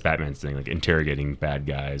that's Batman's thing, like interrogating bad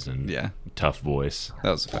guys and Yeah. tough voice.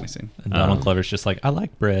 That was a funny scene. And Donald Glover's just like, I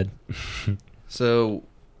like bread. So,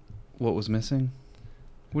 what was missing?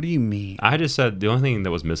 What do you mean? I just said the only thing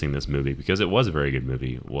that was missing in this movie, because it was a very good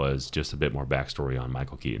movie, was just a bit more backstory on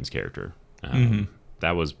Michael Keaton's character.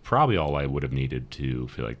 That was probably all I would have needed to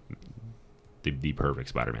feel like the perfect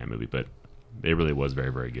Spider-Man movie, but it really was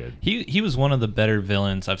very, very good. He was one of the better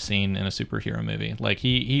villains I've seen in a superhero movie. Like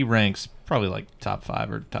he ranks probably like top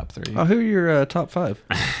 5 or top 3. Oh, who are your top 5?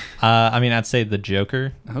 I mean, I'd say the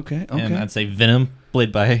Joker, Okay. and I'd say Venom,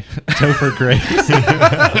 played by Topher Grace.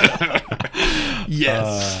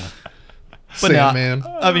 Yes. But no, Sandman.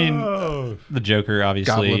 I mean, the Joker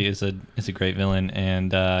obviously Goblin. is a great villain,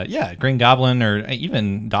 and yeah, Green Goblin or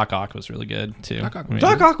even Doc Ock was really good too. Doc Ock I mean,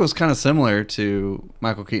 Doc Ock was kind of similar to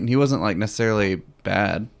Michael Keaton. He wasn't like necessarily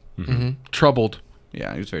bad. Troubled,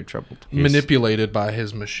 Yeah, he was very troubled. manipulated by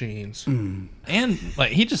his machines. And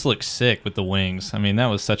like he just looks sick with the wings. I mean, that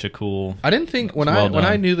was such a cool. I didn't think when Well I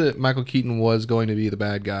done. knew that Michael Keaton was going to be the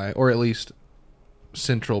bad guy, or at least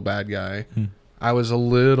central bad guy. I was a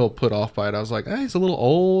little put off by it. I was like, he's a little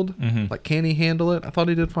old. Like, can he handle it? I thought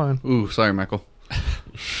he did fine. Ooh, sorry, Michael.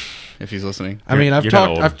 If he's listening. I mean, I've you're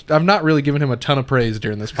not talked. I've not really given him a ton of praise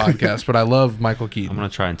during this podcast, but I love Michael I'm Keaton. gonna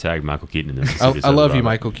try and tag Michael Keaton in this. I love you,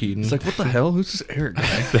 Michael Keaton. It's like, what the hell? Who's this Eric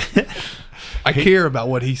guy? I care about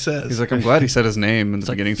what he says. He's like, I'm glad he said his name in the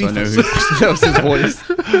beginning, so I know FIFA that was his voice.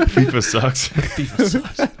 FIFA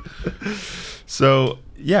sucks. So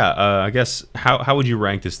yeah, I guess how would you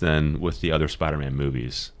rank this then with the other Spider-Man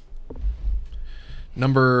movies?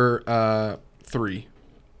 Number 3.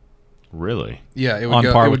 Really? Yeah, it would On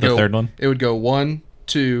go, par it with would the go, third one? It would go 1,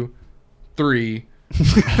 2, 3.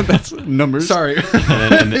 That's numbers. Sorry,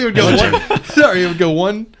 then- it would go one. Sorry, it would go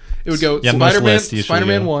 1. It would go Yeah, most Spider-Man, lists usually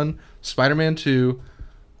Spider-Man go. 1, Spider-Man 2,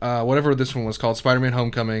 whatever this one was called, Spider-Man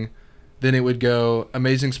Homecoming. Then it would go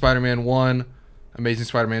Amazing Spider-Man 1, Amazing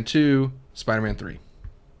Spider-Man 2, Spider-Man 3.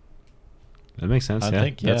 That makes sense. I yeah.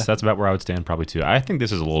 think, yeah. That's about where I would stand probably too. I think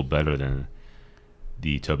this is a little better than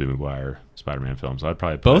the Tobey Maguire Spider-Man films. I'd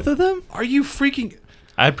probably Both of them? Are you freaking?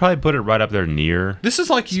 I'd probably put it right up there near. This is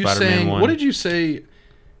like you Spider-Man saying, 1. what did you say?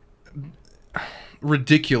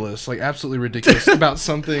 Ridiculous, like absolutely ridiculous about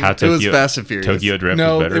something. How It was Fast and Furious. Tokyo Drift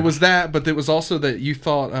No, was better. it was that, but it was also that you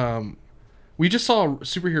thought. We just saw a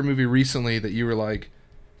superhero movie recently that you were like,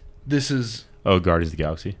 "This is." Oh, Guardians of the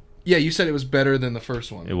Galaxy. Yeah, you said it was better than the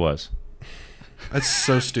first one. It was. That's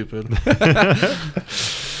so stupid.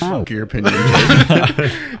 Fuck your opinion.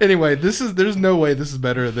 Anyway, there's no way this is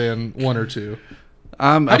better than 1 or 2.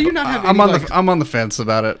 How do you not have I'm any, on like- I'm on the fence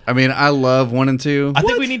about it. I mean, I love 1 and 2. I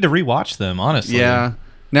think we need to rewatch them, honestly. Yeah.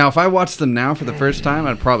 Now, if I watched them now for the first time,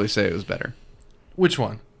 I'd probably say it was better. Which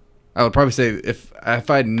one? I would probably say if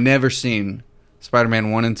I'd never seen Spider-Man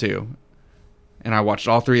 1 and 2, and I watched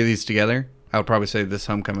all 3 of these together, I would probably say this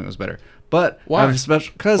Homecoming was better. But Why? I have a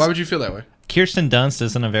special because Why would you feel that way? Kirsten Dunst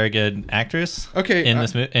isn't a very good actress. Okay, in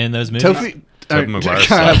those movies. Topher Maguire I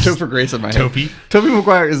have sucks. Topher Grace in my head. Topey? Tobey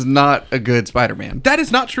Maguire is not a good Spider-Man. That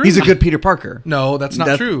is not true. He's a good Peter Parker. No, that's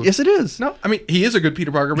not true. Yes, it is. No, I mean he is a good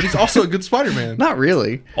Peter Parker, but he's also a good Spider-Man. Not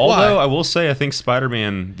really. Although I will say, I think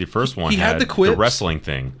Spider-Man, the first one, He had had the quips. wrestling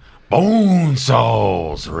thing. Bone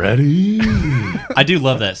saws ready. I do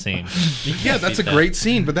love that scene. Yeah, that's a great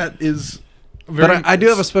scene, but that is But very. I do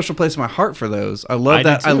have a special place in my heart for those. I love I do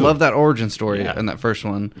that. I too. love that origin story Yeah. in that first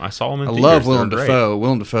one. I saw him in I theaters. love They Willem were great. Dafoe.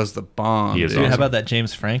 Willem Dafoe's the bomb. He is dude. Dude, how awesome. about that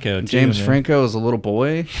James Franco? Too, James man? Franco is a little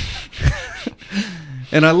boy.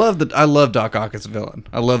 And I love Doc Ock as a villain.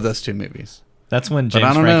 I love those 2 movies. That's when But I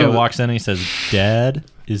James don't Franco know. walks in and he says, "Dad,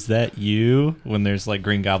 is that you?" When there's like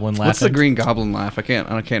Green Goblin laughing. What's the Green Goblin laugh? I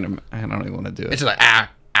don't even want to do it. It's just like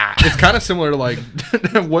It's kind of similar to like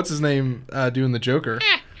what's his name doing the Joker.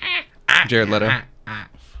 Jared Leto.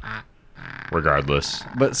 Regardless.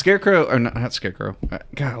 But Scarecrow, or not Scarecrow.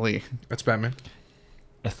 Golly. That's Batman.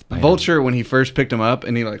 Vulture, when he first picked him up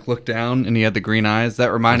and he like looked down and he had the green eyes,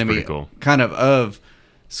 that reminded That's me pretty cool. kind of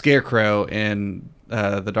Scarecrow in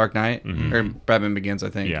The Dark Knight or Batman Begins, I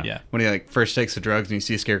think. Yeah. Yeah. When he like first takes the drugs and you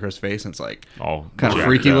see Scarecrow's face and it's like All kind of jacked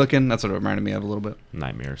freaky up. looking. That's what it reminded me of a little bit.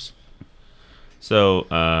 Nightmares. So,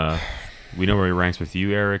 we know where he ranks with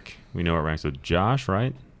you, Eric. We know where it ranks with Josh,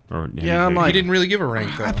 right? Or Yeah, I'm He like- didn't really give a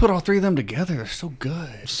rank though. I put all 3 of them together. They're so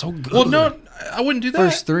good. so good. Well, no, I wouldn't do that.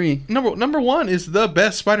 First 3. Number 1 is the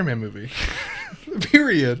best Spider-Man movie.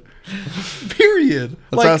 Period. Period.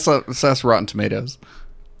 That's Rotten Tomatoes.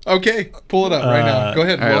 Okay, pull it up right now. Go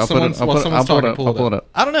ahead. All right, While I'll put it- someone's, I'll while put it- someone's I'll talking, pull it up.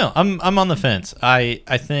 I don't know. I'm on the fence. I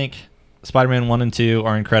think Spider-Man 1 and 2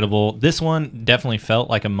 are incredible. This one definitely felt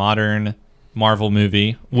like a modern Marvel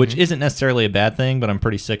movie, which isn't necessarily a bad thing, but I'm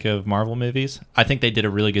pretty sick of Marvel movies. I think they did a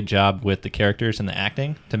really good job with the characters and the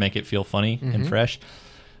acting to make it feel funny and fresh.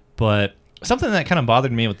 But something that kind of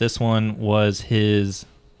bothered me with this one was his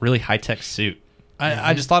really high-tech suit.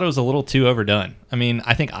 I just thought it was a little too overdone. I mean,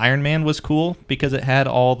 I think Iron Man was cool because it had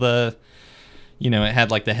all the, it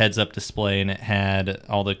had like the heads-up display and it had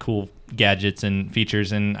all the cool gadgets and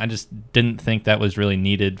features, and I just didn't think that was really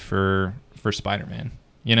needed for Spider-Man.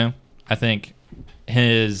 I think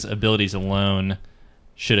his abilities alone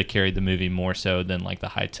should have carried the movie more so than like the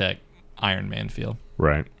high-tech Iron Man feel.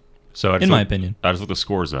 Right. So In my opinion. I just looked the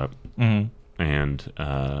scores up, and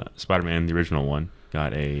Spider-Man, the original one,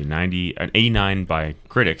 got an 89 by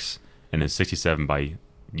critics and a 67 by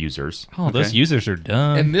users. Oh, those Okay. users are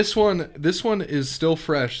done. And this one is still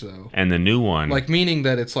fresh though. And the new one, Like meaning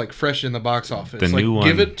that it's like fresh in the box office. The like new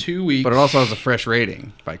give one- it 2 weeks. But it also has a fresh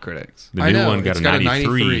rating by critics. the I new know, one got it's a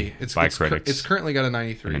 93 It's, by it's critics It's currently got a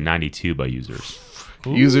 93. and a 92 by users.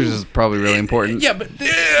 Users is probably really important. Yeah, but this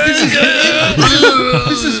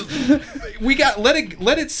is we got let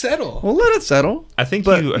it settle. Well, let it settle. I think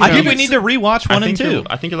But, you. you I know, think we need to rewatch I one and think you're- two.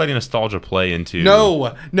 I think you're letting nostalgia play into.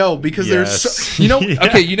 No, because there's Yes. so, Yeah.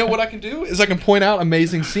 okay, you know what I can do is I can point out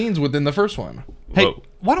amazing scenes within the first one. Hey, Whoa.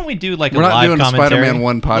 why don't we do like We're a not live doing a commentary? Spider-Man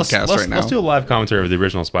 1 podcast let's, right now. Let's do a live commentary of the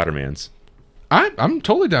original Spider-Mans I'm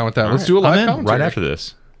totally down with that. Let's right. do a live I'm in. commentary. right after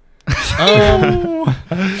this.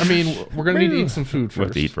 I mean, we're gonna need to eat some food first. We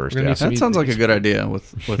have to eat first, We're gonna yeah. need some That eat- sounds like a good idea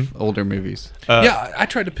with older movies. yeah, I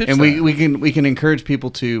tried to pitch And that. we can encourage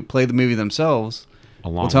people to play the movie themselves.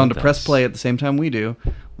 Along We'll tell them with to press us. play at the same time we do.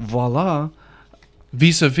 Voila.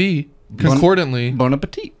 vis-a-vis concordantly. Bon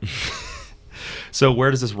appetit. So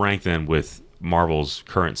where does this rank then with Marvel's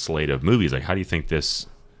current slate of movies? Like, how do you think this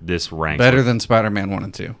ranks? Better with- than Spider-Man 1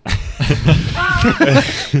 and 2.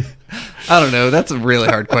 I don't know. That's a really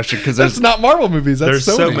hard question because That's there's not Marvel movies. That's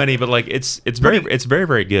There's Sony. so many, but like it's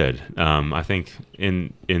very good. I think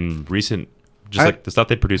in recent just I- like the stuff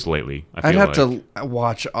they produced lately. I'd have to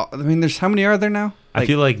watch. I mean, there's how many are there now? I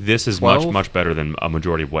feel like this is 12? much better than a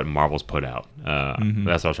majority of what Marvel's put out. That's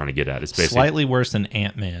what I was trying to get at. It's basically Slightly worse than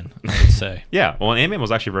Ant-Man, I would say. yeah. Well, Ant-Man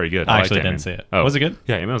was actually very good. I liked actually Ant-Man. didn't see it. Oh. Was it good?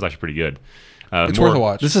 Yeah, Ant-Man was actually pretty good. It's worth a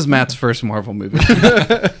watch. This is Matt's first Marvel movie.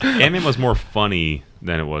 Ant-Man was more funny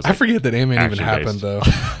than it was. I forget that Ant-Man even action-based.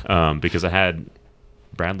 happened though. Because I had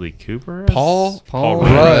Bradley Cooper, as- Paul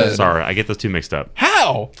Rudd. Sorry, I get those two mixed up.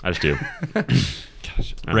 How? I just do.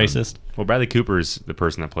 Racist. Well, Bradley Cooper's the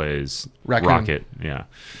person that plays Raccoon. Rocket. Yeah,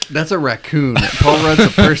 That's a raccoon. Paul Rudd's a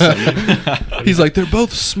person. He's like they're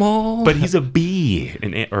both small. but he's a bee,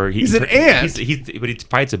 He's an ant. But he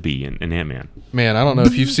fights a bee in Ant-Man. man, I don't know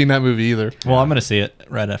if you've seen that movie either. Well, I'm going to see it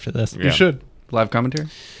right after this. Yeah. You should. Live commentary.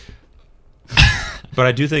 But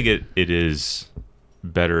I do think it is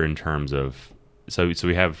better in terms of so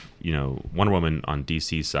we have Wonder Woman on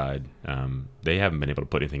DC's side. They haven't been able to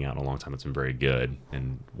put anything out in a long time that's been very good,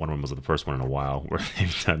 and Wonder Woman was the first one in a while where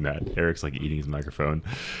they've done that. Eric's like eating his microphone.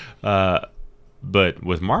 But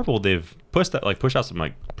with Marvel, they've pushed out some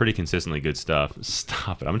like pretty consistently good stuff.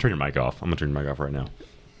 Stop it! I'm gonna turn your mic off. I'm gonna turn your mic off right now.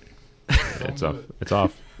 It's off. It's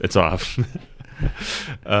off. It's off.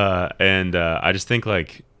 And I just think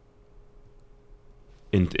like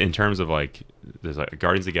in terms of like there's like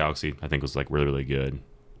Guardians of the Galaxy, I think was like really good.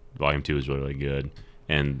 Volume 2 is really good,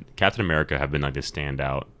 and Captain America have been like the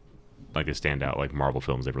standout like Marvel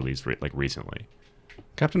films they've released recently.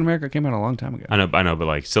 Captain America came out a long time ago. I know, but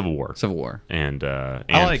like Civil War Civil War. and I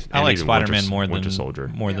like even Spider-Man more Winter than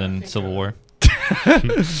Soldier. Civil War.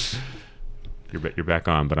 You're back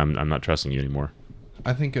on, but I'm not trusting you anymore.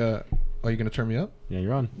 I think. Are you going to turn me up? Yeah,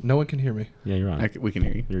 you're on. No one can hear me. Yeah, you're on. We can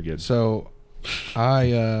hear you. You're good. So,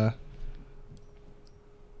 I've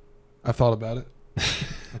thought about it.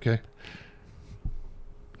 Okay,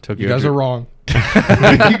 Tokyo you guys Drift. are wrong.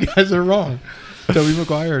 You guys are wrong. Tobey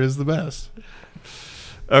Maguire is the best.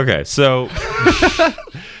 Okay, so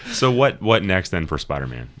what next then for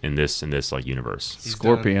Spider-Man in this like universe?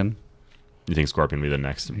 Scorpion. You think Scorpion will be the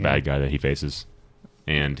next bad guy that he faces?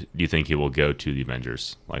 And do you think he will go to the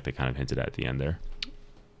Avengers like they kind of hinted at the end there?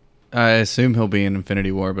 I assume he'll be in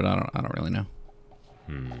Infinity War, but I don't really know.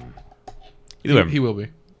 Either way, He will be.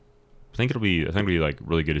 I think it'll be like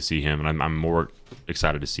really good to see him, and I'm more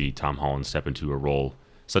excited to see Tom Holland step into a role.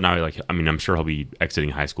 So now, I'm sure he'll be exiting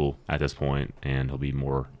high school at this point, and he'll be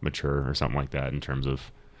more mature or something like that in terms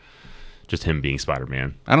of just him being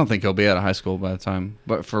Spider-Man. I don't think he'll be out of high school by the time.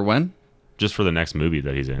 But for when? Just for the next movie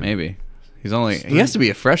that he's in. Maybe. He has to be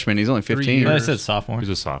a freshman. He's only 15. I said sophomore. He's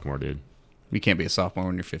a sophomore, dude. You can't be a sophomore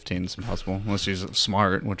when you're 15. It's impossible unless you're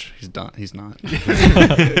smart, which he's not. He's not.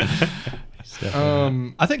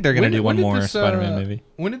 I think they're going to do one did more this, Spider-Man movie.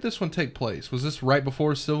 When did this one take place? Was this right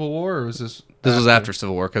before Civil War, or was this? This was after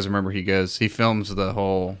Civil War because remember he films the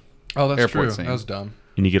whole. Oh, that's airport true. scene. That was dumb.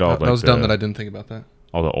 And you get all That was dumb that I didn't think about that.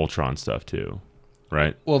 all the Ultron stuff too,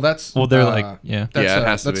 right? Well, that's Well, they're like, yeah. That's, yeah, it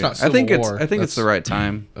has to that's be. not I Civil think War. it's That's the right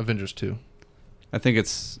time. Avengers 2. I think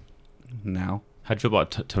it's now. How'd you feel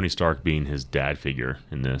about Tony Stark being his dad figure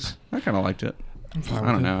in this? I kind of liked it. fine I with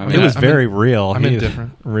don't it. know. I It mean, was very real. I'm He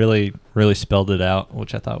indifferent. Really, really spelled it out,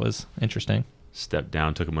 which I thought was interesting. Stepped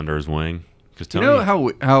down, took him under his wing. Because You Tony,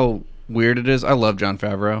 know how weird it is. I love Jon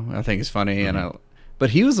Favreau. I think he's funny, but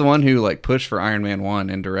he was the one who like pushed for Iron Man 1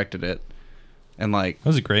 and directed it, and like It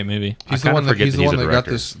was a great movie. He's I the one kinda that forget he's that the he's one a that got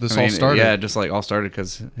director. this I mean, all started. Yeah, just like all started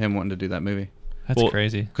because him wanting to do that movie. That's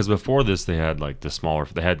crazy. Because before this, they had like the smaller.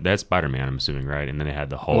 They had Spider-Man, I'm assuming, right? And then they had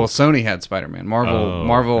the Hulk. Well, Sony had Spider-Man.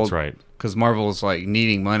 Marvel. That's right. Because Marvel's like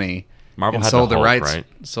needing money. Marvel and had sold the Hulk, rights. right?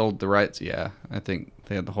 Sold the rights. Yeah, I think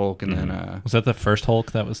they had the Hulk, and then Was that the first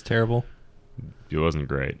Hulk that was terrible? It wasn't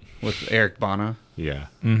great. with Eric Bana, Yeah.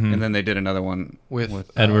 Mm-hmm. and then they did another one with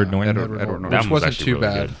Edward Norton. Edward Norton. That which one was wasn't actually too really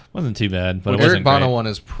bad. good. Wasn't too bad, but The it Eric wasn't Bana great. one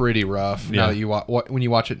is pretty rough. Yeah. Now that you when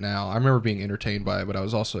you watch it now, I remember being entertained by it, but I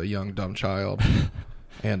was also a young dumb child.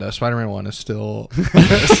 And Spider-Man 1 is still,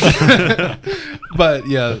 but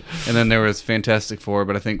yeah, And then there was Fantastic Four,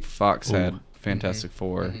 but I think Fox had Fantastic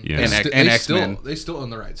Four Yeah. and, St- and they X-Men. they still own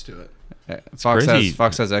the rights to it. crazy.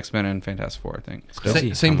 Fox has X-Men and Fantastic Four, I think. Crazy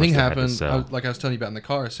how Same much thing they had to happened. sell. Like I was telling you about in the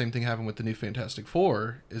car. Same thing happened with the new Fantastic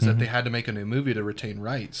Four. Is that they had to make a new movie to retain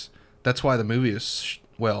rights. That's why the movie is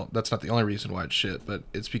well. That's not the only reason why it's shit, but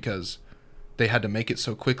it's because they had to make it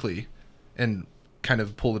so quickly and kind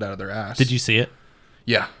of pull it out of their ass. Did you see it?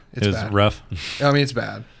 Yeah, it's It was bad. rough. I mean, it's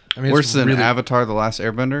bad. I mean, Worse it's than really, Avatar: The Last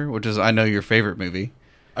Airbender, which is I know your favorite movie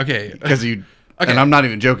Okay, because you. Okay. And I'm not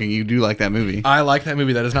even joking. You do like that movie. I like that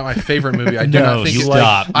movie. That is not my favorite movie. I do No, not think you it,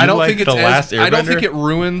 stop. I don't You think like it's The Last I don't Airbender? think it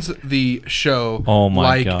ruins the show. Oh my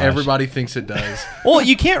like gosh. everybody thinks it does. Well,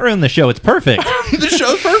 you can't ruin the show. It's perfect. The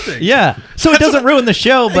show's perfect. Yeah. So it doesn't ruin the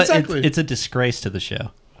show, but Exactly. it's a disgrace to the show.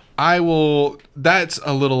 I will. That's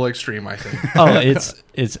a little extreme, I think. Oh,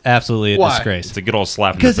 it's absolutely a Why? disgrace. It's a good old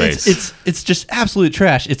slap in the Because face. it's just absolute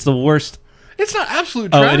trash. It's the worst. It's not absolute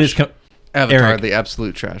Oh, trash. it is. Avatar: Eric. The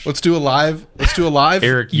absolute trash. Let's do a live. Let's do a live.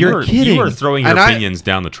 Eric, You're you kidding. are throwing your And opinions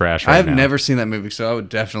down the trash right I've now. never seen that movie, so I would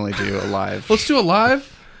definitely do a live. Let's do a live.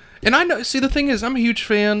 And I know. See, the thing is, I'm a huge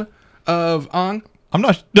fan of Ong. I'm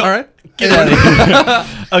not. No. All right.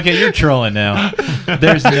 Okay, you're trolling now.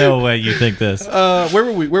 There's no way you think this. Where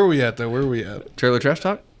were we? Where were we at though? Where were we at? Trailer trash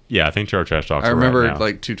talk. Yeah, I think Trailer Trash Talks. I are remember right now.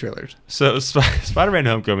 like 2 trailers. So Spider-Man: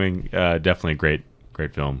 Homecoming, definitely a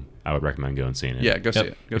great film. I would recommend going and seeing it. Yeah, go see Yep.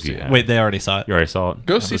 it. Go If see you it. have. Wait, they already saw it. You already saw it.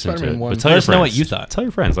 Go see Listen to Spider-Man it. 1. But tell Let your us know what friends. you thought. Tell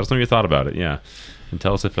your friends. Let us know what you thought about it. Yeah, and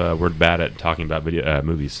tell us if we're bad at talking about video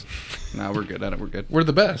movies. No, we're good at it. We're good. We're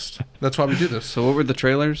the best. That's why we do this. So what were the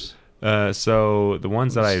trailers? So the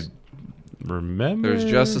ones that I remember, There was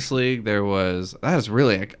Justice League. There was that is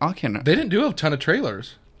really I can't. They didn't do a ton of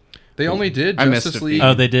trailers. They only did I missed Justice a League. few.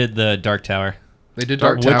 Oh, they did the Dark Tower, They did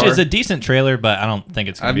Dark Dark Tower. which is a decent trailer, but I don't think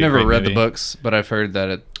it's. Gonna I've be a never great read the movie. books, but I've heard that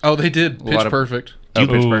it. Oh, they did A Pitch lot of- Perfect. Oh,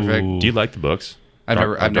 Pitch Ooh. Perfect. Do you like the books? I've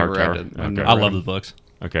Dark never Tower? read it. I've Okay. never I read love it. the books.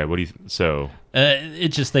 Okay, what do you? So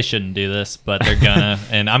It's just they shouldn't do this, but they're gonna,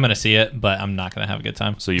 and I'm gonna see it, but I'm not gonna have a good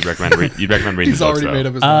time. you recommend you'd recommend reading He's the books, already though? made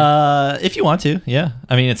up his mind. If you want to, yeah.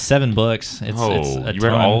 I mean, it's 7 books. It's a You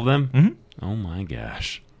read ton. all of them? Mhm. Oh my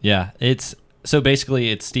gosh! Yeah, it's so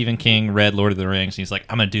basically it's Stephen King read Lord of the Rings. And he's like,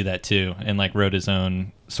 I'm gonna do that too, and like wrote his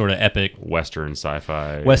own sort of epic Western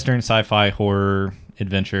sci-fi. Western sci-fi horror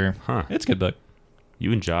adventure. Huh. It's a good book.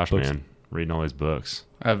 You and Josh, Books. man, reading all these books.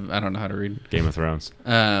 I don't know how to read. Game of Thrones.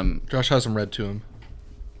 Josh has them read to him.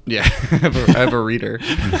 Yeah, I have a reader.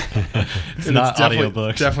 It's And not definitely,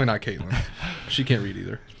 audiobooks. Definitely not Caitlin. She can't read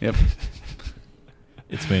either. Yep.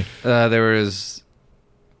 It's me. There was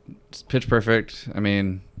Pitch Perfect. I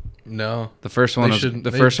mean, No. the first one They was shouldn't-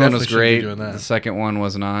 the they first one was definitely shouldn't be great. doing that. The second one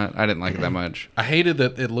was not. I didn't like it that much. I hated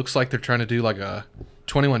that it looks like they're trying to do like a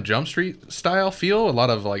 21 Jump Street style feel. A lot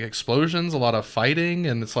of like explosions, a lot of fighting,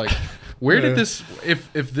 and it's like, where did this?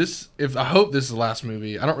 If I hope this is the last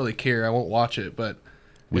movie. I don't really care. I won't watch it, but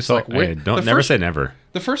it's like where, don't the never first, say never.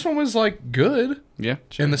 The first one was like good, Yeah.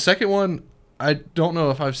 and the second one I don't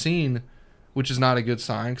know if I've seen, which is not a good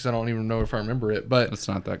sign because I don't even know if I remember it. But It's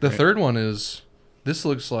not that the great. third one is. This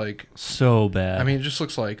looks like. So bad. I mean, it just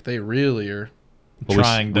looks like they really are But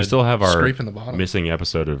trying we to still have our scraping the bottom. missing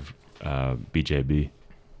episode of BJB.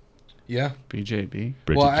 Yeah. BJB.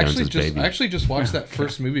 Bridget Well, I Jones's Baby. I actually just watched that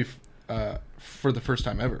first movie for the first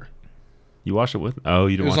time ever. You watched it with? Oh,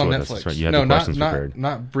 you It didn't was watch on it with us. Netflix. That's right. You had no, the questions not prepared.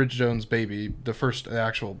 not Bridget Jones' Baby. The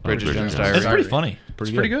actual Bridget Jones' Diary. That's pretty funny. It's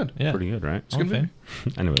pretty good. Yeah. Pretty good, right? It's a good Okay.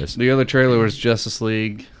 movie. Anyways, The other trailer was Justice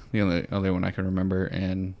League. The only other one I can remember.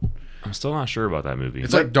 And I'm still not sure about that movie.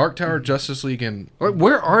 It's like Dark Tower, Justice League, and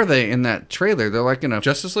where are they in that trailer? They're like in a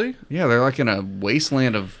Justice League. yeah. They're like in a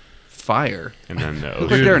wasteland of fire. and then the Look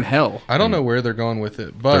like ocean. they're in hell. I don't know where they're going with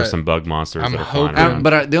it, but There's some bug monsters I'm that are flying hoping- around.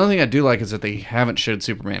 But the only thing I do like is that they haven't showed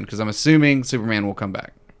Superman because I'm assuming Superman will come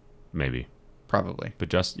back. Maybe. Probably. But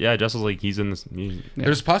Justice League, he's in this. Yeah.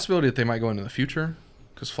 there's a possibility that they might go into the future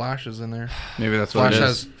because Flash is in there. Maybe that's what Flash it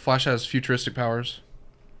is. Flash has futuristic powers.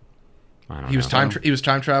 I don't He was know. he was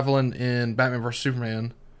time traveling in Batman vs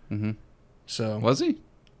Superman. Mm-hmm. So Was he?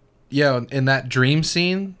 yeah, in that dream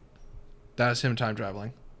scene, that was him time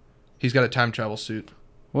traveling. He's got a time travel suit.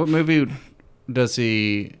 What movie does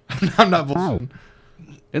he? I'm not bullshitting.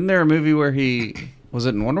 Isn't there a movie where he was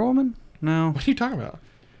it in Wonder Woman? No, What are you talking about?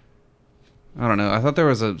 I don't know. I thought there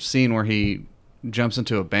was a scene where he jumps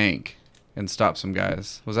into a bank and stops some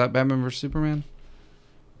guys. Was that Batman vs Superman?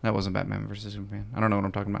 That wasn't Batman vs Superman. I don't know what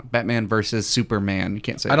I'm talking about. Batman versus Superman. You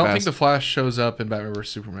can't say. I don't fast. think the Flash shows up in Batman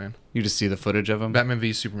vs Superman. You just see the footage of him. Batman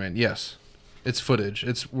v Superman. Yes, it's footage.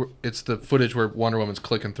 It's the footage where Wonder Woman's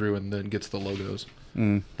clicking through and then gets the logos,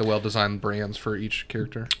 the well-designed brands for each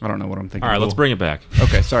character. I don't know what I'm thinking. All right, let's bring it back.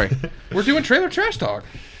 Okay, sorry. We're doing trailer trash talk.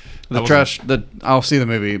 I'll see the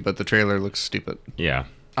movie, but the trailer looks stupid. Yeah.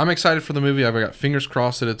 I'm excited for the movie. I've got fingers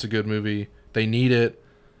crossed that it's a good movie. They need it.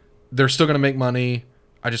 They're still going to make money.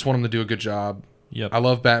 I just want them to do a good job. Yep. I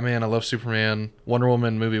love Batman. I love Superman. Wonder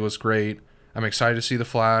Woman movie was great. I'm excited to see The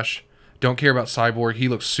Flash. Don't care about Cyborg. He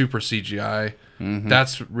looks super CGI.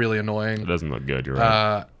 That's really It annoying. doesn't look good. You're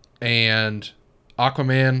right. And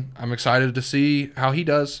Aquaman, I'm excited to see how he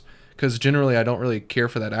does because generally I don't really care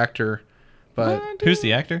for that actor. But Who's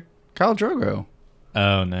the actor? Khal Drogo,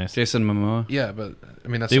 Oh, nice. Jason Momoa. yeah, but I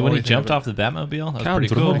mean, that's Dude, the when only he thing jumped about- off the Batmobile, that was Khal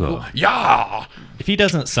pretty cool. Drogo. Yeah! If he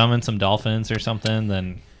doesn't summon some dolphins or something,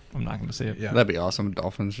 then I'm not going to see it. Yeah. That'd be awesome.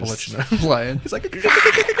 Dolphins I'll just let you know. flying. He's like,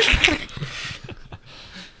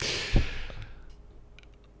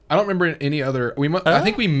 I don't remember any other. I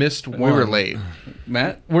think we missed one. We were late.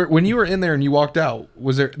 Matt? When you were in there and you walked out,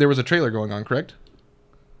 there was a trailer going on, correct?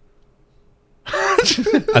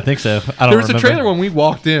 I think so. I don't There was remember. a trailer when we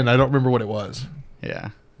walked in. I don't remember what it was. Yeah,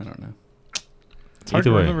 I don't know. It's hard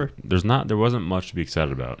Either to way, remember. there wasn't much to be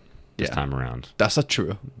excited about this Yeah. time around. That's a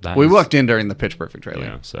true. That We is- walked in during the Pitch Perfect trailer.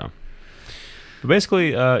 Yeah, so. But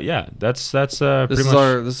basically, yeah, that's This pretty is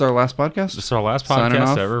much our last podcast. this is our last Signing podcast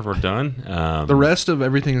off. ever. We're done. The rest of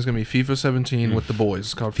everything is going to be FIFA 17 with the boys.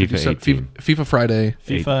 It's called FIFA 18. FIFA Friday.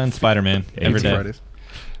 FIFA and Spider-Man every FIFA day. Fridays.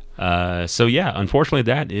 So yeah, unfortunately,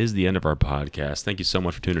 that is the end of our podcast. Thank you so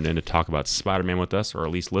much for tuning in to talk about Spider-Man with us, or at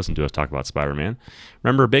least listen to us talk about Spider-Man.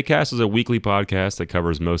 Remember, Bigcast is a weekly podcast that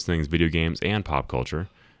covers most things video games and pop culture.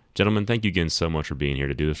 Gentlemen, thank you again so much for being here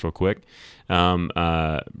to do this real quick.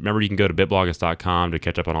 Remember, you can go to bitbloggist.com to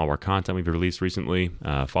catch up on all of our content we've released recently.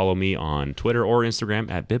 Follow me on Twitter or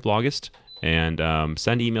Instagram at bitbloggist. And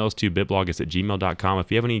send emails to bitbloggist@gmail.com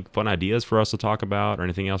if you have any fun ideas for us to talk about or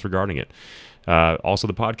anything else regarding it. Also,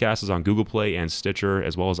 the podcast is on Google Play and Stitcher,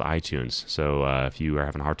 as well as iTunes. So if you are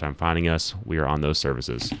having a hard time finding us, we are on those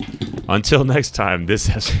services. Until next time, this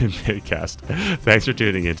has been Bitcast. Thanks for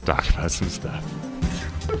tuning in to talk about some stuff.